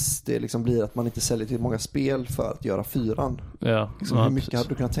 Tills det liksom blir att man inte säljer till många spel för att göra 4:an. Ja, liksom, hur mycket hade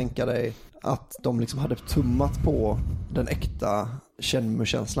du kunnat tänka dig att de liksom hade tummat på den äkta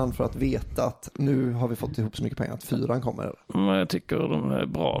Shenmue-känslan för att veta att nu har vi fått ihop så mycket pengar att 4:an kommer? Jag tycker de är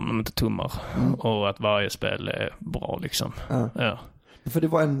bra om de inte tummar. Och att varje spel är bra liksom. Ja. För det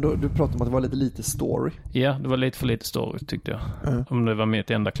var ändå, du pratade om att det var lite story. Ja, det var lite för lite story tyckte jag. Om det var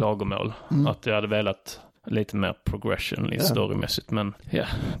mitt enda klagomål. Att jag hade velat lite mer progression lite storymässigt, men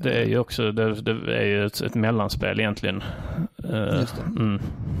det är ju också det är ju ett mellanspel egentligen. Just det.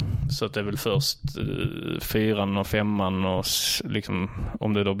 Så att det är väl först 4:an och 5:an och liksom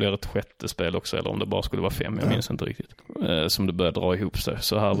om det då blir ett sjätte spel också, eller om det bara skulle vara 5, jag minns inte riktigt, som det börjar dra ihop sig.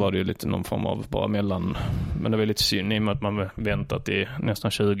 Så här var det ju lite någon form av bara mellan, men det var lite synd i och med att man väntat i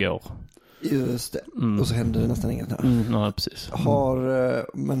nästan 20 år. Just det. Och så hände det nästan inget här. Nej, precis.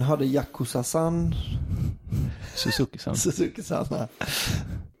 Men hade Yakuza-san Suzuki-san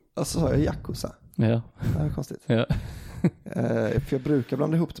alltså sa jag Yakuza? Ja. Det är konstigt. Ja. För jag brukar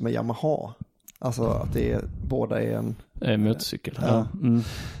blanda ihop det med Yamaha. Alltså att båda är en motorcykel.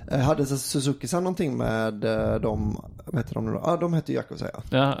 Hade Suzuki-san någonting med de, vad heter de nu då? De heter Yakuza,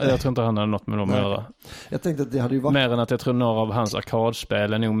 ja. Jag tror inte han hade något med dem att göra. Jag tänkte att det hade ju varit... Mer än att jag tror några av hans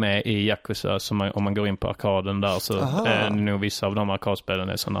arkadspel är nog med i Yakuza, som om man går in på arkaden där så är nog vissa av de arkadspelen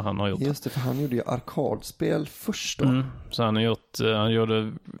är sådana han har gjort. Just det, för han gjorde ju arkadspel först då. Så han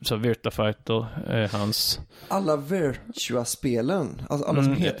gjorde så Virtua Fighter är hans. Alla Virtua-spelen, alltså alla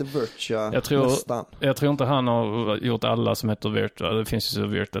som heter Virtua nästan. Jag tror inte han har gjort alla som heter Virtua. Det finns ju så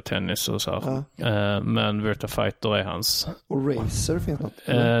Virtua Tennis och så här. Men Virtua Fighter är hans. Och Racer finns något?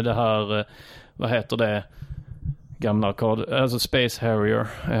 Det här, vad heter det? Gamla arkad, alltså Space Harrier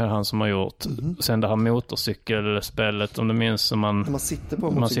är han som har gjort. Sen det här motorcykelspelet, om du minns, som man sitter på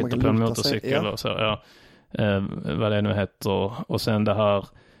en motorcykel och så, vad det nu heter. Och sen det här,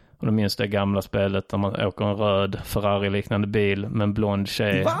 om du minns det gamla spelet där man åker en röd Ferrari-liknande bil med en blond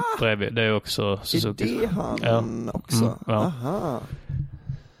tjej bredvid. Det är också Suzuki. Är det han också? Aha.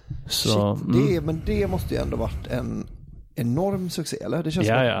 Så, men det måste ju ändå varit en enorm succé, eller? Det känns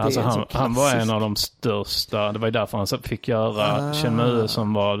alltså han var en av de största. Det var ju därför han fick göra Shenmue,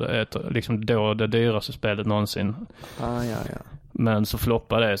 som var liksom då det dyraste spelet någonsin. Men så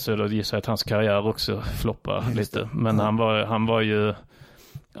floppade det, så då gissar jag att hans karriär också floppade lite. Men han var ju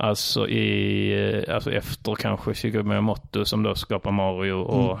alltså efter kanske Shigeru Miyamoto, som då skapar Mario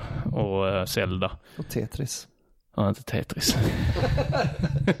och Zelda. Och Tetris. Ja, inte Tetris.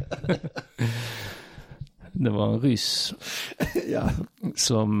 Det var en ryss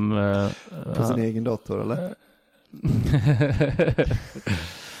som på sin egen dator, eller?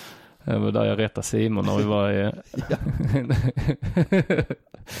 Det var där jag rättade Simon när vi var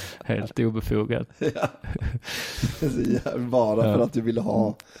helt obefogat. Bara för att du ville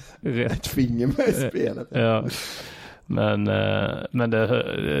ha ett finger med i spelet. Ja. Men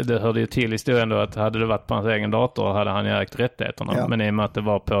det hörde ju till historien då att hade det varit på hans egen dator hade han ju ägt rättigheterna. Men i och med att det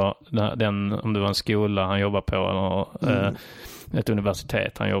var på den, om det var en skola han jobbade på eller ett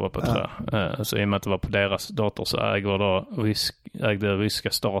universitet han jobbar på, tror jag. Så i och med att det var på deras dator så ägde ryska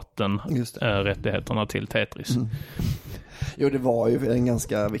staten rättigheterna till Tetris. Jo, det var ju en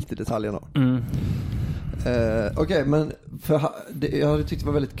ganska viktig detalj då. Okej, men jag hade tyckt det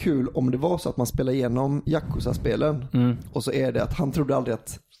var väldigt kul om det var så att man spelar igenom Yakuza-spelen och så är det att han trodde aldrig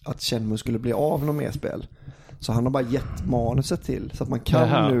att Shenmue skulle bli av någon mer spel. Så han har bara gett manuset till så att man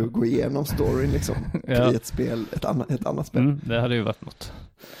kan nu gå igenom storyn liksom i ett spel, ett annat spel. Det hade ju varit något.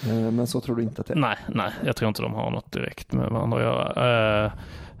 Men så tror du inte att det är? Nej, jag tror inte de har något direkt med varandra att göra.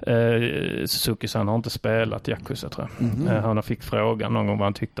 Suzuki-san har inte spelat Yakuza, tror jag. Han fick frågan någon gång vad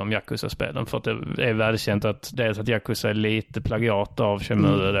han tyckte om Yakuza-spelen, för att det är välkänt att dels att Yakuza är lite plagiat av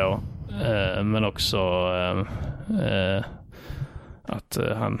Shenmue då, men också att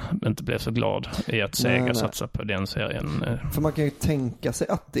han inte blev så glad i att Sega satsar på den serien. För man kan ju tänka sig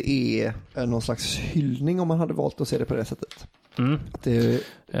att det är någon slags hyllning om man hade valt att se det på det sättet. Att det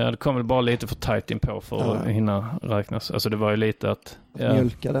kom väl bara lite för tajt in på för att hinna räknas. Alltså det var ju lite att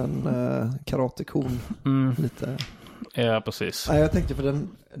mjölka den karatekon lite. Ja, precis. Ja, jag tänkte för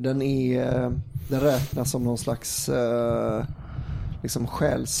den räknas som någon slags liksom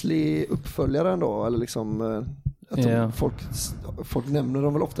själslig uppföljare ändå, eller liksom att folk nämner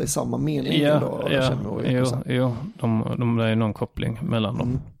dem väl ofta i samma mening då. Jo, de är någon koppling mellan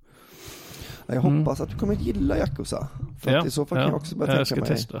dem. Jag hoppas att du kommer gilla Yakuza. För att i så fall kan jag också börja tänka mig.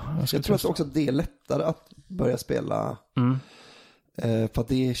 Testa. Jag tror att också det är lättare att börja spela. För att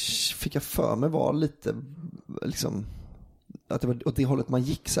det fick jag för mig var lite liksom att det var åt det hållet man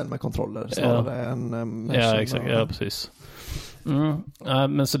gick sen med kontroller snarare än exakt. Ja, precis.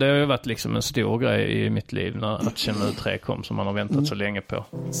 Men så det har ju varit liksom en stor grej i mitt liv när att Shenmue 3 kom, som man har väntat så länge på.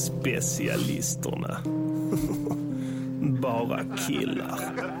 Specialisterna. Bara killar.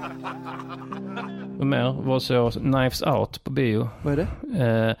 Och mer var så Knives Out på bio. Vad är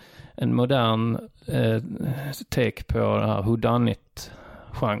det? En modern take på den här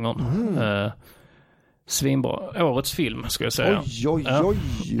whodunit-genren. Svinbra. Årets film, ska jag säga. Oj,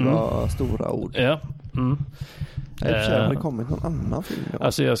 vad stora ord. Ja. Har det kommit någon annan film?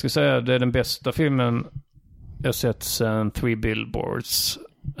 Alltså jag ska säga det är den bästa filmen jag sett sedan Three Billboards.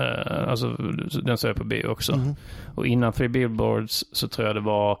 Alltså den såg jag på bio också. Och innan Three Billboards så tror jag det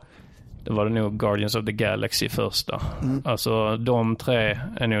var nog Guardians of the Galaxy första. Alltså de tre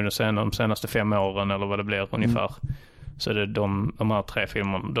är nog de senaste 5 åren eller vad det blir ungefär. Så är det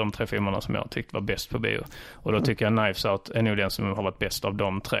de tre filmerna som jag tyckte var bäst på bio. Och då tycker jag Knives Out är nog den som har varit bäst av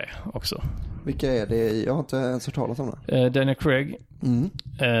de tre också. Vilka är det? Jag har inte ens hört talas om det. Daniel Craig.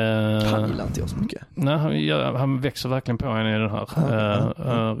 Han gillar inte jag så mycket. Nej, han växer verkligen på henne i den här.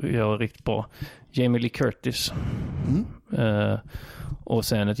 Gör riktigt bra. Jamie Lee Curtis. Och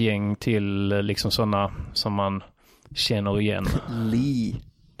sen ett gäng till liksom sådana som man känner igen. Lee.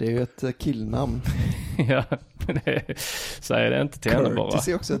 Det är ju ett killnamn. Ja, säger det inte till henne bara. Curtis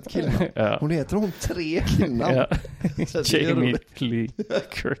är också ett killnamn. Hon heter 3 killnamn. Jamie Lee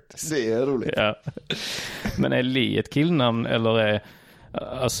Curtis. Det är roligt. Ja. Men är Lee ett killnamn eller är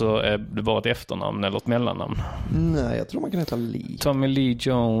det bara ett efternamn eller ett mellannamn? Nej, jag tror man kan heta Lee. Tommy Lee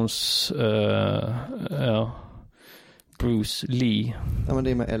Jones, Bruce Lee. Ja, men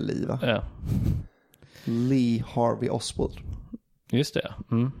det är med L-I, va? Ja. Lee Harvey Oswald. Just det.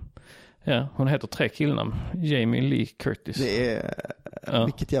 Ja, hon heter 3 killnamn. Jamie Lee Curtis. Det är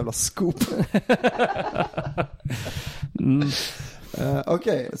vilket jävla scoop.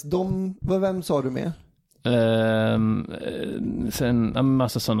 Okej, vem sa du med? Sen en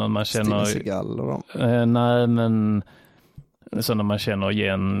massa sådana man känner. Steven Seagal och dem. Nej, men sådana man känner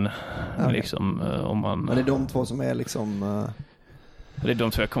igen liksom om man. Men det är de två som är liksom. Det är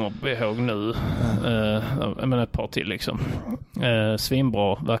de som jag kommer ihåg nu. Men ett par till liksom.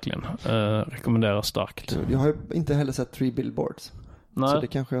 Svinbra, verkligen. Rekommenderar starkt. Jag har ju inte heller sett 3 Billboards. Nej. Så det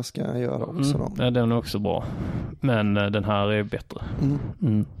kanske jag ska göra också då. Ja, den är också bra. Men den här är bättre.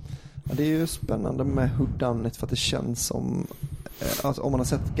 Ja, det är ju spännande med whodunit för att det känns som alltså, om man har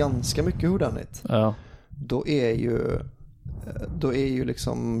sett ganska mycket whodunit då är ju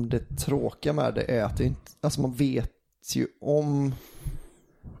liksom det tråkiga med det är att det inte, alltså man vet ju om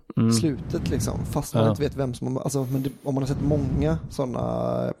slutet liksom, fast man inte vet vem som alltså, men om man har sett många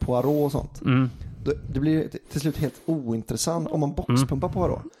sådana Poirot och sånt det blir till slut helt ointressant om man boxpumpar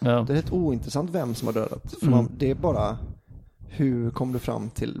Poirot. Det är helt ointressant vem som har dödat för det är bara hur kom du fram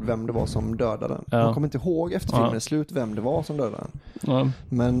till vem det var som dödade den? Man kommer inte ihåg efter filmen är slut vem det var som dödade den.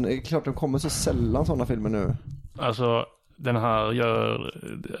 Men det är klart de kommer så sällan sådana filmer nu. Alltså den här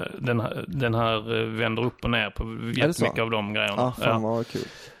vänder upp och ner på jättemycket av de grejerna. Fan vad kul.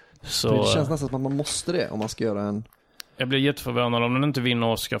 Så det känns nästan som att man måste det om man ska göra en Jag blir jätteförvånad om den inte vinner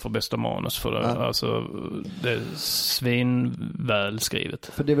Oscar för bästa manus, för det. Alltså, det är svinväl skrivet.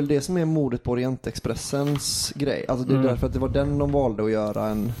 För det är väl det som är mordet på Orientexpressens grej. Alltså det är därför att det var den de valde att göra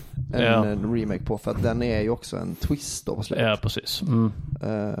en remake på, för att den är ju också en twist då på slutet. Ja, precis.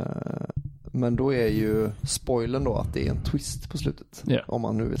 Men då är ju spoilern då att det är en twist på slutet. Ja. Om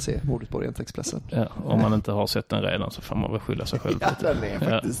man nu vill se mordet på Orientexpressen. Ja, om man inte har sett den redan så får man väl skylla sig själv. Ja, den är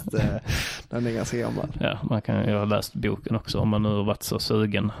faktiskt den är ganska gammal. Ja, jag har läst boken också om man nu har varit så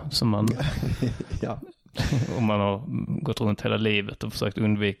sugen som man... Ja. Om man har gått runt hela livet och försökt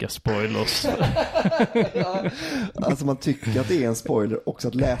undvika spoilers. Ja. Alltså man tycker att det är en spoiler också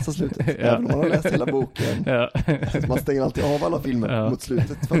att läsa slutet. Även om man har läst hela boken. Ja. Alltså man stänger alltid av alla filmer mot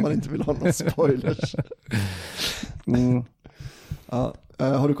slutet för att man inte vill ha någon spoilers. Ja.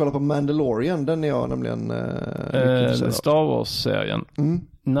 Har du kollat på Mandalorian? Den är jag nämligen Star Wars-serien.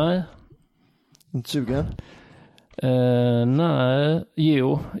 Nej. Inte sugen? Nej,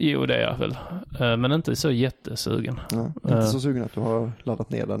 jo det är jag väl. Men inte så jättesugen. Inte så sugen att du har laddat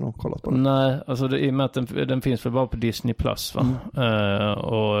ner den och kollat på den? Nej, alltså i och med att den finns väl bara på Disney Plus, va?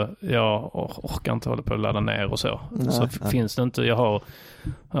 Och jag orkar inte hålla på att ladda ner och så. Så finns det inte. Jag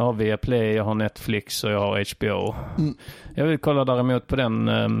har Viaplay, jag har Netflix och jag har HBO. Jag vill kolla däremot på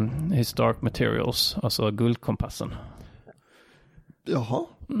den Historic Materials, alltså Guldkompassen. Jaha.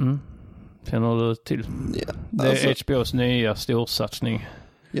 Känner du till? Ja, det är HBOs nya storsatsning.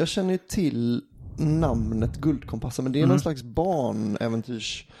 Jag känner till namnet Guldkompassen, men det är någon slags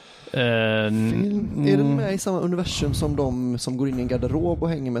barnäventyrs film. Är den med i samma universum som de som går in i en garderob och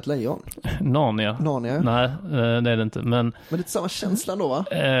hänger med ett lejon? Narnia. Nej, det är det inte. Men det är samma känsla då, va?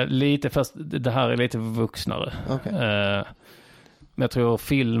 Lite, fast det här är lite vuxnare. Okay. Men jag tror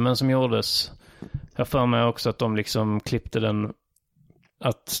filmen som gjordes, jag för mig också att de liksom klippte den,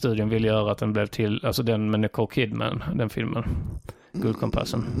 att studion ville göra att den blev till, alltså den med Nicole Kidman, den filmen,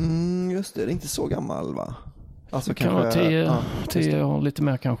 Guldkompassen. Just det är inte så gammal, va? Alltså kan vara 10 år, lite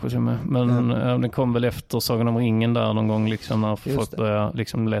mer kanske. Men den kom väl efter Sagan om ringen där någon gång, liksom, när folk började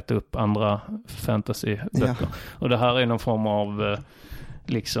liksom leta upp andra fantasyböcker. Ja. Och det här är någon form av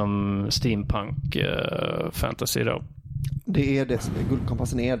liksom steampunk fantasy då. Det är det som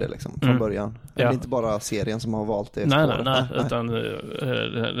Guldkompassen är det liksom från början. Det är inte bara serien som har valt det. Nej, utan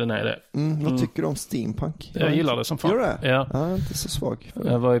den är det. Vad tycker du om steampunk? Jag gillar det som fan. Gör det? Ja. Ja, inte så svag.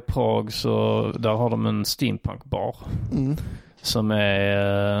 Jag var i Prag, så där har de en steampunk-bar. Som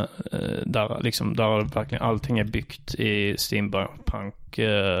är där liksom, där verkligen allting är byggt i steampunk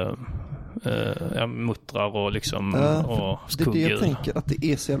muttrar och liksom och skuggur. Det är det jag tänker, att det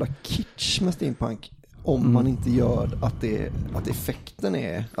är så jävla kitsch med steampunk. Om man inte gör att effekten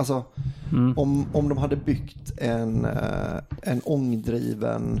är, alltså om de hade byggt en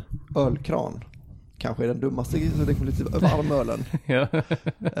ångdriven ölkran, kanske är den dummaste, så det kommer lite varm ölen.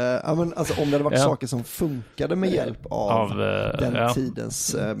 Men alltså om det hade varit saker som funkade med hjälp av den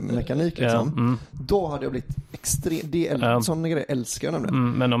tidens mekanik liksom, då hade jag blivit extremt, sådana grejer älskar jag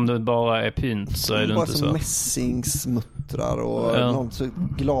nämligen. Men om det bara är pynt så är det inte så. Mässingsmuttrar och någon så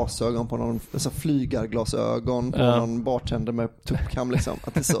glasögon på någon, alltså flygarglasögon på någon bartender med tuppkam liksom,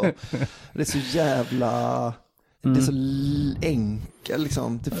 att det är så jävla det är så enkelt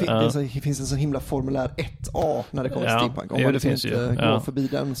liksom. Det finns en så himla formulär 1A när det kommer till steampunk. Om man inte går förbi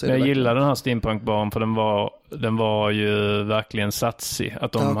den så är det. Jag gillar den här steampunk-baren för den var ju verkligen satsig.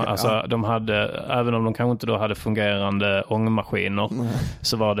 Att de hade, även om de kanske inte då hade fungerande ångmaskiner,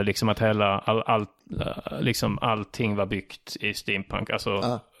 så var det liksom att liksom allting var byggt i steampunk.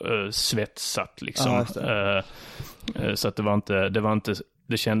 Alltså svetsat liksom. Så att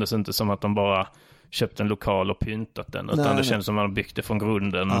det kändes inte som att de bara köpt en lokal och pyntat den, utan det känns som att man byggt det från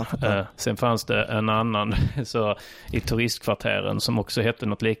grunden. Sen fanns det en annan så i turistkvarteren som också hette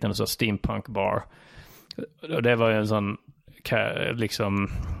något liknande, så steampunk bar. Och det var ju en sån liksom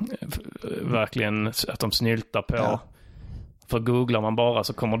verkligen att de snyltar på. För googlar man bara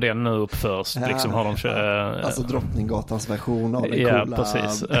så kommer den nu upp först. Liksom har de alltså Drottninggatans version av den coola. Ja,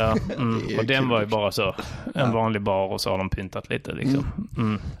 precis. Och den var ju bara så en vanlig bar, och så har de pyntat lite liksom.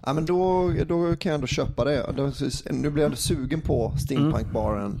 Ja, men då kan jag ändå köpa det. Nu blir jag ändå sugen på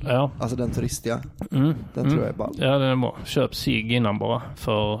steampunk-baren. Alltså den turistiga. Den tror jag är ball. Ja, den är bra. Köp sig innan bara,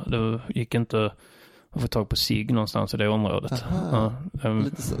 för det gick inte att få tag på sig någonstans i det området.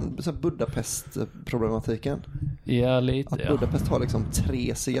 Lite så Budapest-problematiken. Ja, lite. Att Budapest har liksom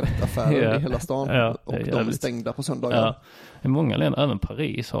 3 cigarettaffärer i hela stan. Och de är stängda på söndagar. I många länder, även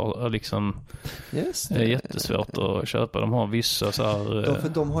Paris har liksom Just det. Det är jättesvårt att köpa. De har vissa så här... För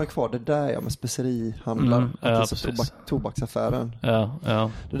de har ju kvar det där med specerihandlar. Att det är så tobaksaffären. Ja.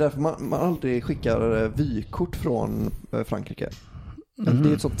 Det är därför man aldrig skickar vykort från Frankrike. Det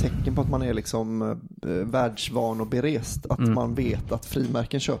är ett sånt tecken på att man är liksom världsvan och berest. Att man vet att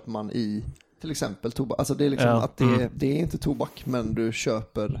frimärken köper man i till exempel tobak. Alltså det är liksom att det är inte tobak, men du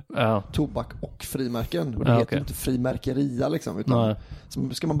köper tobak och frimärken. Och det heter inte frimärkeria liksom, utan så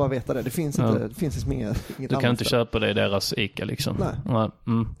ska man bara veta det. Det finns inte, det finns liksom inget du kan inte köpa det i deras ICA liksom. Nej.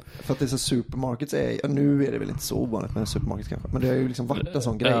 För att det är så supermarkets nu är det väl inte så ovanligt med supermarkets kanske, men det har ju liksom varit en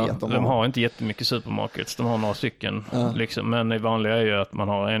sån grej att de har inte jättemycket supermarkets. De har några stycken liksom, men det vanliga är ju att man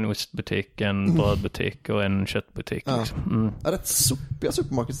har en ostbutik, en brödbutik och en köttbutik liksom. Rätt sopiga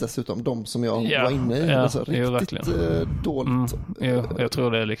supermarkets dessutom, de som jag var inne i. Alltså, riktigt dåligt. Jag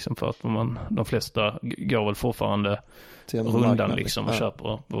tror det är liksom för att de flesta går väl fortfarande rundan liksom och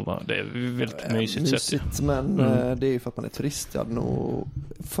köper. Det är väldigt mysigt. Men det är ju för att man är turist. Jag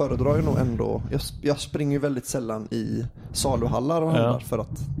föredrar nog ändå. Jag springer ju väldigt sällan i saluhallar och handlar för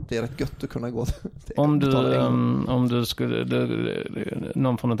att det är rätt gött att kunna gå till. Om du skulle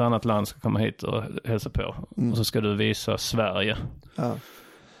någon från ett annat land ska komma hit och hälsa på och så ska du visa Sverige. Ja.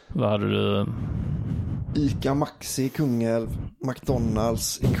 Vad hade du? ICA Maxi i Kungälv,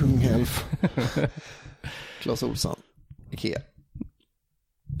 McDonalds i Kungälv, Clas Ohlson, Ikea.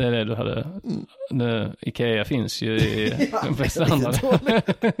 Det är det du hade. Ikea finns ju i de flesta andra.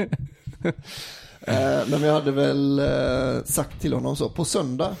 Men jag hade väl sagt till honom så, på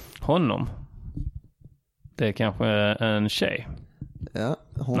söndag. Honom? Det är kanske en tjej. Ja,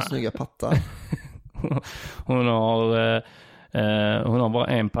 hon snygga patta. Hon har bara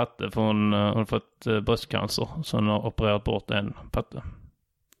en patte för hon har fått bröstcancer, så hon har opererat bort en patte.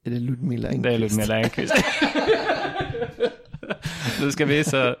 Är det Ludmilla Engqvist? Det är Ludmilla Engqvist. Du ska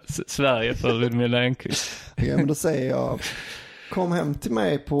visa Sverige för Ludmilla Engqvist. Ja, men då säger jag, kom hem till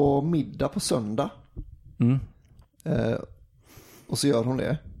mig på middag på söndag. Och så gör hon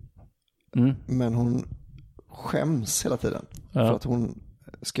det. Men hon skäms hela tiden. För att hon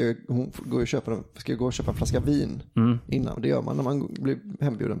ska gå och köpa en flaska vin innan. Det gör man när man blir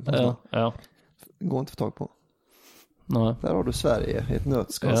hembjuden. Går inte att få tag på. Nej. Där har du Sverige i ett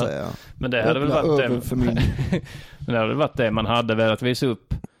nötskal, säger jag. Men det hade väl varit det man hade velat visa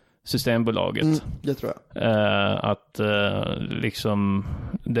upp Systembolaget. Det tror jag. Att liksom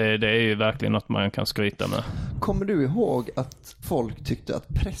det är ju verkligen något man kan skryta med. Kommer du ihåg att folk tyckte att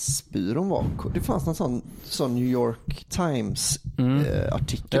Pressbyrån var... Det fanns någon sån New York Times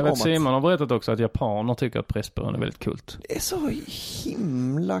artikel jag vet, om Simon har berättat också att japaner tycker att Pressbyrån är väldigt kult. Det är så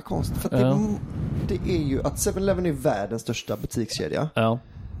himla konstigt. För att det är ju att 7-Eleven är världens största butikskedja. Ja.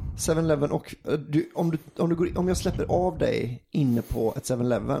 7-Eleven och om jag släpper av dig inne på ett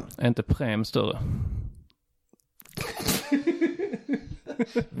 7-Eleven. Är inte Prem större?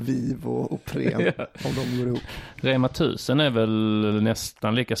 Vivo och Prem om de går ihop. Rema 1000 är väl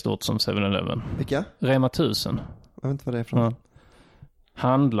nästan lika stort som 7-Eleven. Vilka? Rema 1000. Jag vet inte vad det är från. Ja.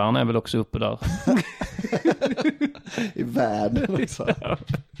 Handlaren är väl också uppe där. I världen också. Ja,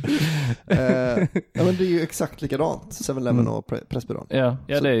 men det är ju exakt likadant 7-Eleven och Pressbyrån. Ja,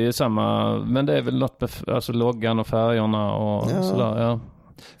 det är ju samma. Men det är väl något med alltså loggan och färgerna och sådär. Ja.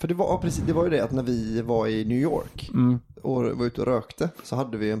 För det var ju det att när vi var i New York och var ute och rökte, så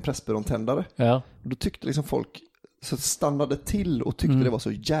hade vi en Pressbyrån-tändare. Ja. Och då tyckte liksom folk så stannade till och tyckte det var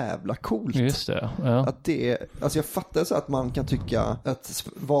så jävla coolt. Just det, ja. Att alltså jag fattar så att man kan tycka att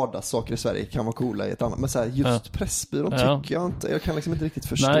vardagssaker i Sverige kan vara coola i ett annat, men så här, just Pressbyrån tycker jag inte, jag kan liksom inte riktigt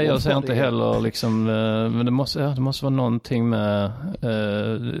förstå. Nej, jag ser inte heller liksom, men det måste vara någonting med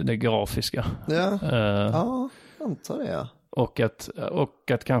det grafiska. Ja, antar det, ja.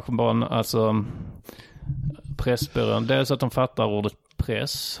 Och att kanske bara, alltså Pressbyrån, dels att de fattar ordet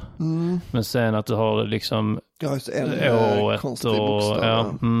press, men sen att du har liksom året och så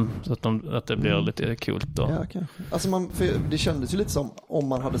att det blir lite coolt då. Ja, kanske. Alltså för det kändes ju lite som om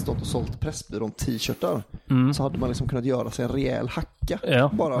man hade stått och sålt Pressbyrån t-shirtar, så hade man liksom kunnat göra sig en rejäl hacka.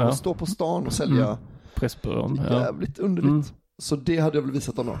 Bara stå på stan och sälja Pressbyrån. Jävligt underligt. Så det hade jag väl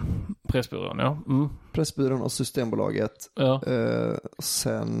visat honom. Pressbyrån, ja. Pressbyrån och Systembolaget. Ja.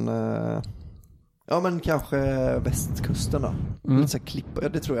 Sen... men kanske västkusten då. Så klippa,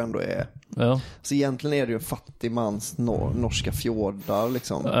 det tror jag ändå är. Ja. Så egentligen är det ju en fattig mans norska fjordar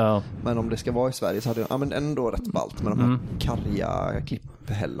liksom. Ja. Men om det ska vara i Sverige så hade jag men ändå rätt ballt med de här karga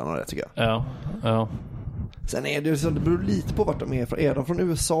klipphällarna där, tycker jag. Ja. Ja. Sen är det ju så, det beror lite på vart de är från. Är de från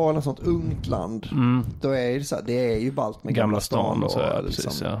USA eller något sånt ungt land, då är det så här, det är ju ballt med Gamla stan och så här, liksom.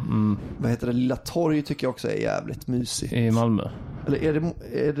 Precis, ja. Vad heter det? Lilla Torg tycker jag också är jävligt mysigt. I Malmö. Eller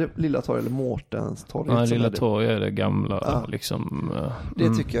är det Lilla torg eller Mårtens torg? Nej, Lilla torg är det gamla liksom.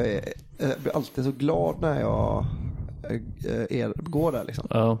 Det tycker jag jag blir alltid så glad när jag går där liksom.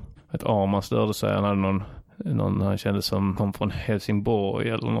 Ja, ett Arman störde sig. Han hade någon han kände som kom från Helsingborg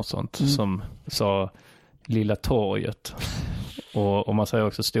eller något sånt som sa Lilla torget. Och man säger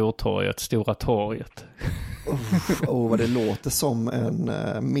också Stortorget, Stora torget. Vad det låter som en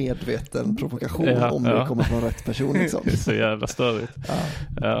medveten provokation om det kommer från rätt person liksom. Det är så jävla störigt.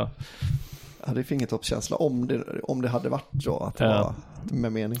 Ja. Jag hade fingertoppskänsla om det hade varit så att det var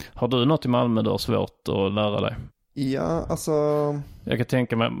med mening. Har du något i Malmö du har svårt att lära dig? Ja, alltså... Jag kan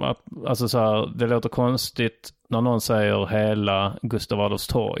tänka mig att alltså så här, det låter konstigt när någon säger hela Gustav Adolfs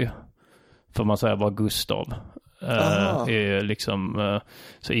torg. För man säger bara Gustav. Är liksom,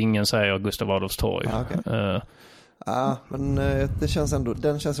 så ingen säger Gustav Adolfs torg. Men det känns ändå,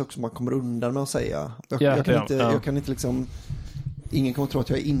 den känns också som man kommer undan med att säga. Jag kan inte liksom, ingen kommer tro att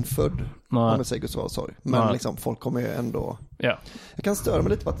jag är infödd om jag säger Gustav Adolfs torg. Men liksom, folk kommer ju ändå... Ja. Jag kan störa mig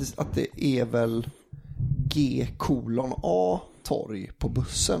lite på att det är väl G:A torg på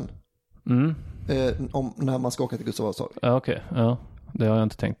bussen. När man ska åka till Gustav Adolfs torg. Ja, okej. Ja, det har jag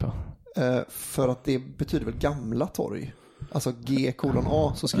inte tänkt på. För att det betyder väl gamla torg. Alltså G:A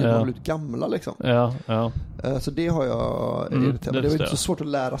så skriver man ut gamla liksom. Ja. Så det har jag irriterat. Men det är inte så svårt att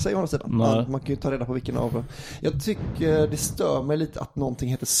lära sig å andra sidan. Man kan ju ta reda på vilken av dem. Jag tycker det stör mig lite att någonting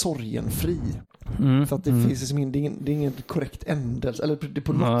heter sorgenfri. För att det finns liksom det är ingen korrekt ändelse. Eller det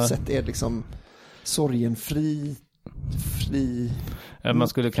på något sätt är liksom sorgenfri. Man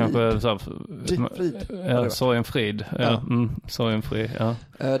skulle kanske sorgenfrid. Sorgenfri.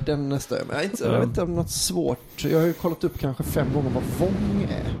 Den stör mig. Jag vet inte om något svårt. Jag har ju kollat upp kanske 5 gånger vad vång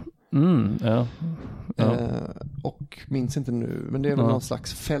är. Och minns inte nu, men det är väl någon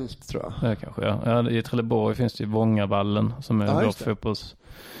slags fält tror jag. Ja, kanske. I Trelleborg finns det ju Vångavallen som är då fotbolls.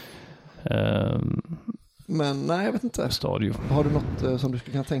 Men nej, jag vet inte. Stadion. Har du något som du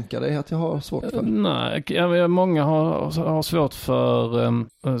skulle kunna tänka dig att jag har svårt för? Nej, många har svårt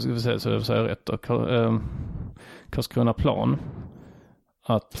för, ska vi säga så jag säger rätt då, Karlskronaplan.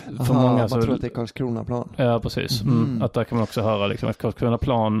 Att för många så... man tror att det är Karlskronaplan. Ja, precis. Att där kan man också höra liksom, att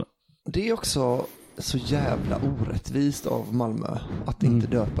Karlskronaplan... Det är också så jävla orättvist av Malmö att inte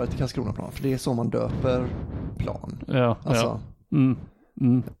döpa det till Karlskronaplan. För det är så man döper plan.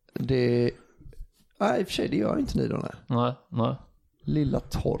 Det... Nej, i och för sig, det gör inte ni då. Nej. Lilla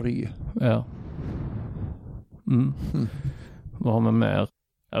torg. Ja. Vad har man mer?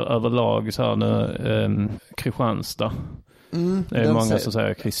 Överlag så här nu, Kristianstad. Det är många som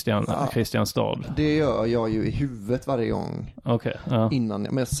säger Kristianstad. Det gör jag ju i huvudet varje gång. Innan,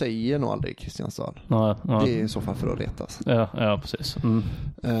 men jag säger nog aldrig Kristianstad. Nej. Det är i så fall för att retas. Ja, precis.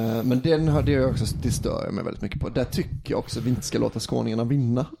 Men det stör mig väldigt mycket på. Där tycker jag också att vi inte ska låta skåningarna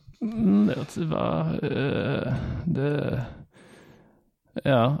vinna.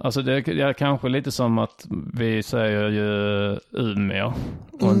 Alltså det är kanske lite som att vi säger ju Umeå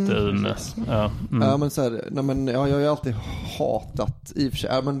och inte Umeå. Ja, men så här, jag har ju alltid hatat i och för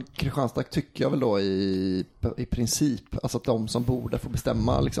sig. Men Kristianstad tycker jag väl då i princip, alltså att de som bor där får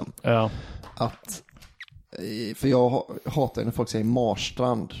bestämma liksom. Ja. För jag hatar när folk säger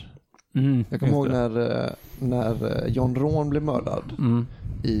Marstrand. Jag kommer ihåg när John Ron blev mördad.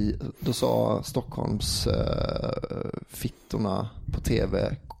 Då sa Stockholms fittorna på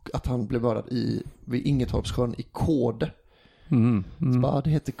tv att han blev mördad vid Ingetorpssjön i Kode. Så bara, det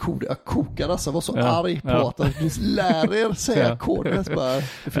heter Kode. Jag kokade alltså, var så arg på att lär er säga Kode.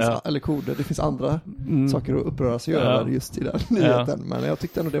 Eller Kode, det finns andra saker att uppröras och göra just i den nyheten. Men jag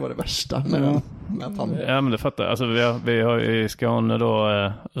tyckte ändå det var det värsta med att han... Ja, men det fattar jag. Alltså, vi har i Skåne då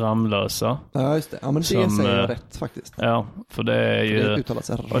Ramlösa. Ja, just det. Ja, men det säger jag rätt faktiskt. Ja, för det är ju... Det uttalas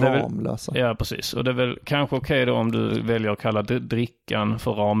Ramlösa. Ja, precis. Och det är väl kanske okej då om du väljer att kalla drickan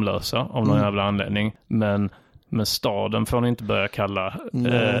för Ramlösa av någon jävla anledning. Men staden får ni inte börja kalla,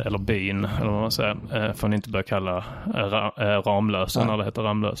 eller byn, eller vad man säger, får ni inte börja kalla Ramlösa när det heter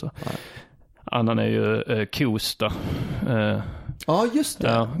Ramlösa. Nej. Annan är ju Kosta. Ja, just det.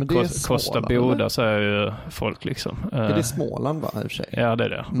 Ja, men det är Kosta Boda säger ju folk liksom. Är det Småland va, i och för sig? Ja, det är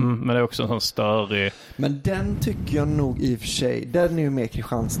det. Men det är också en sån störig... Men den tycker jag nog i och för sig, den är ju med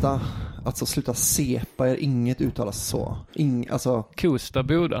Kristianstad. Alltså sluta sepa er, inget uttalas så. Alltså... Kosta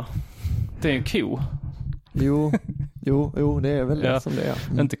Boda. Det är en ko. Jo, det är väl det som det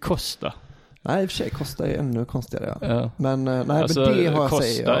är. Inte Kosta. Nej, i och för sig, Kosta är ännu konstigare. Ja. Men, nej, alltså, men det har jag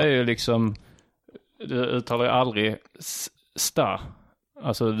Kosta är ju liksom, du uttalar ju aldrig sta.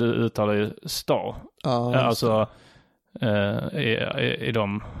 Alltså du uttalar ju sta. Alltså i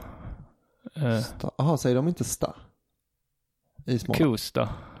de... Jaha, säger de inte sta? i Småland?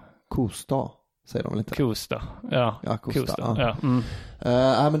 Kosta säger de väl inte? Kosta, ja. Ja, Kosta. Ja.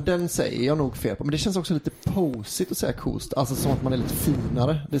 Ja. Men den säger jag nog fel på. Men det känns också lite posigt att säga Kosta. Alltså som att man är lite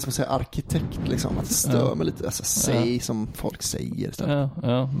finare. Det är som att säga arkitekt liksom. Att det stör mig lite. Alltså säg som folk säger istället.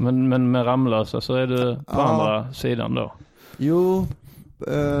 Ja. Men med Ramlösa så är det på andra sidan då. Jo,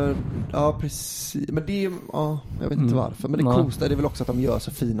 ja precis. Men det är, jag vet inte varför. Men det Kosta är det väl också att de gör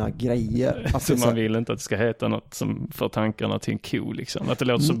så fina grejer. Alltså, man vill inte att det ska heta något som för tankarna till en ko liksom. Att det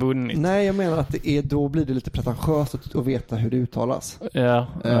låter så bunnigt. Nej, jag menar att det är, då blir det lite pretentiöst att veta hur det uttalas. Ja.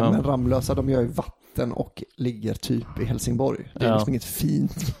 Men Ramlösa, de gör ju vatten och ligger typ i Helsingborg. Det är liksom inget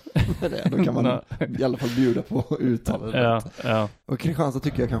fint med det. Då kan man i alla fall bjuda på uttalet. Ja. Och Kristianstad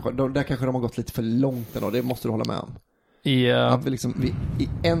tycker jag kanske, där kanske de har gått lite för långt ändå. Det måste du hålla med om. Att vi i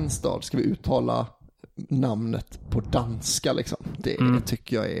en stad ska vi uttala namnet på danska liksom. Det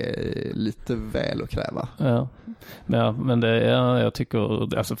tycker jag är lite väl att kräva. Ja, men det är, jag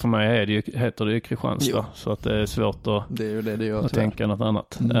tycker, alltså för mig är det ju, heter det ju Kristianstad. Ja. Så att det är svårt att, det är ju det gör, att tänka något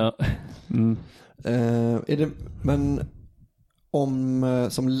annat. Är det, men om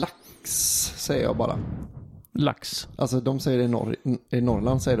som lax säger jag bara. Lax? Alltså de säger det i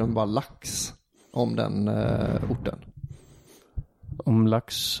Norrland säger de bara lax om den orten. Om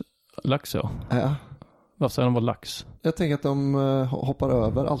lax ja. Ja. Varför säger de bara lax? Jag tänker att de hoppar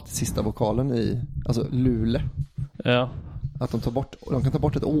över alltid sista vokalen i, alltså lule. Ja. Att de kan ta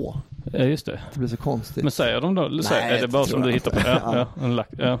bort ett å. Ja, just det. Det blir så konstigt. Men säger de då? Nej, är det bara som du hittar på? Ja, en lax.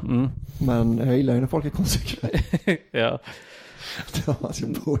 Ja. Men jag gillar ju när folk är konsekventa. Ja. Man ska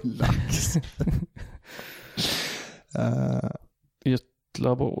bo i lax.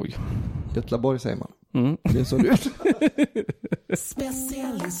 Götlaborg säger man. Det är så du vet.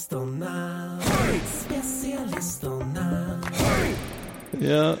 Specialisterna.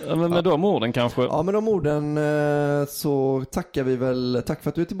 Ja, men med de orden kanske. Ja, med de orden så tackar vi väl. Tack för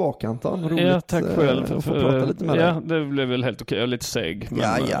att du är tillbaka, Anton. Roligt, ja, tack själv. Att få prata lite med dig. Ja, det blev väl helt okej. Jag är lite seg.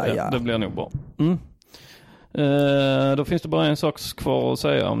 Men ja. Det blir nog bra. Då finns det bara en sak kvar att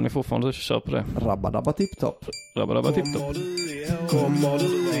säga om ni fortfarande kör på det. Rabba-dabba tipptopp. Rabba-dabba tipptopp. Kommer du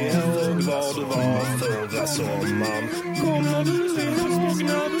ihåg var du var förra sommaren? Kommer du ihåg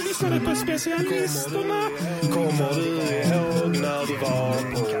när du lyssnade på specialisterna? Kommer du ihåg när du var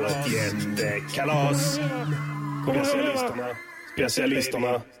på ett jättekalas?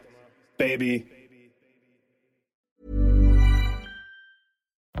 Specialisterna, baby.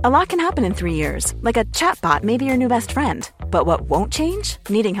 A lot can happen in 3 years, like a chatbot may be your new best friend. But what won't change?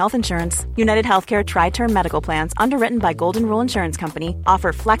 Needing health insurance. United Healthcare Tri-Term Medical Plans, underwritten by Golden Rule Insurance Company,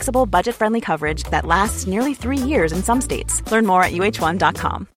 offer flexible, budget-friendly coverage that lasts nearly 3 years in some states. Learn more at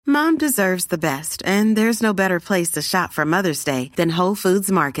uh1.com. Mom deserves the best, and there's no better place to shop for Mother's Day than Whole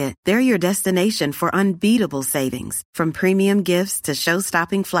Foods Market. They're your destination for unbeatable savings, from premium gifts to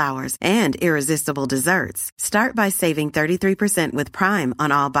show-stopping flowers and irresistible desserts. Start by saving 33% with Prime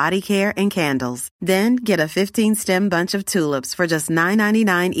on all body care and candles. Then get a 15-stem bunch of tulips for just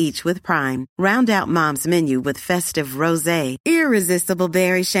 $9.99 each with Prime. Round out Mom's menu with festive rosé, irresistible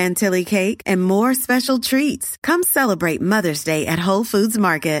berry chantilly cake, and more special treats. Come celebrate Mother's Day at Whole Foods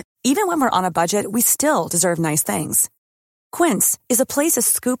Market. Even when we're on a budget, we still deserve nice things. Quince is a place to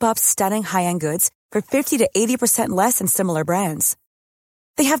scoop up stunning high-end goods for 50 to 80% less than similar brands.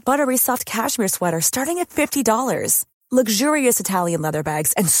 They have buttery soft cashmere sweaters starting at $50, luxurious Italian leather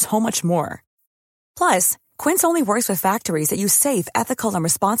bags, and so much more. Plus, Quince only works with factories that use safe, ethical, and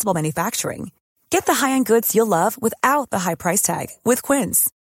responsible manufacturing. Get the high-end goods you'll love without the high price tag with Quince.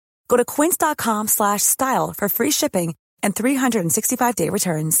 Go to quince.com/style for free shipping and 365-day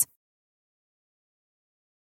returns.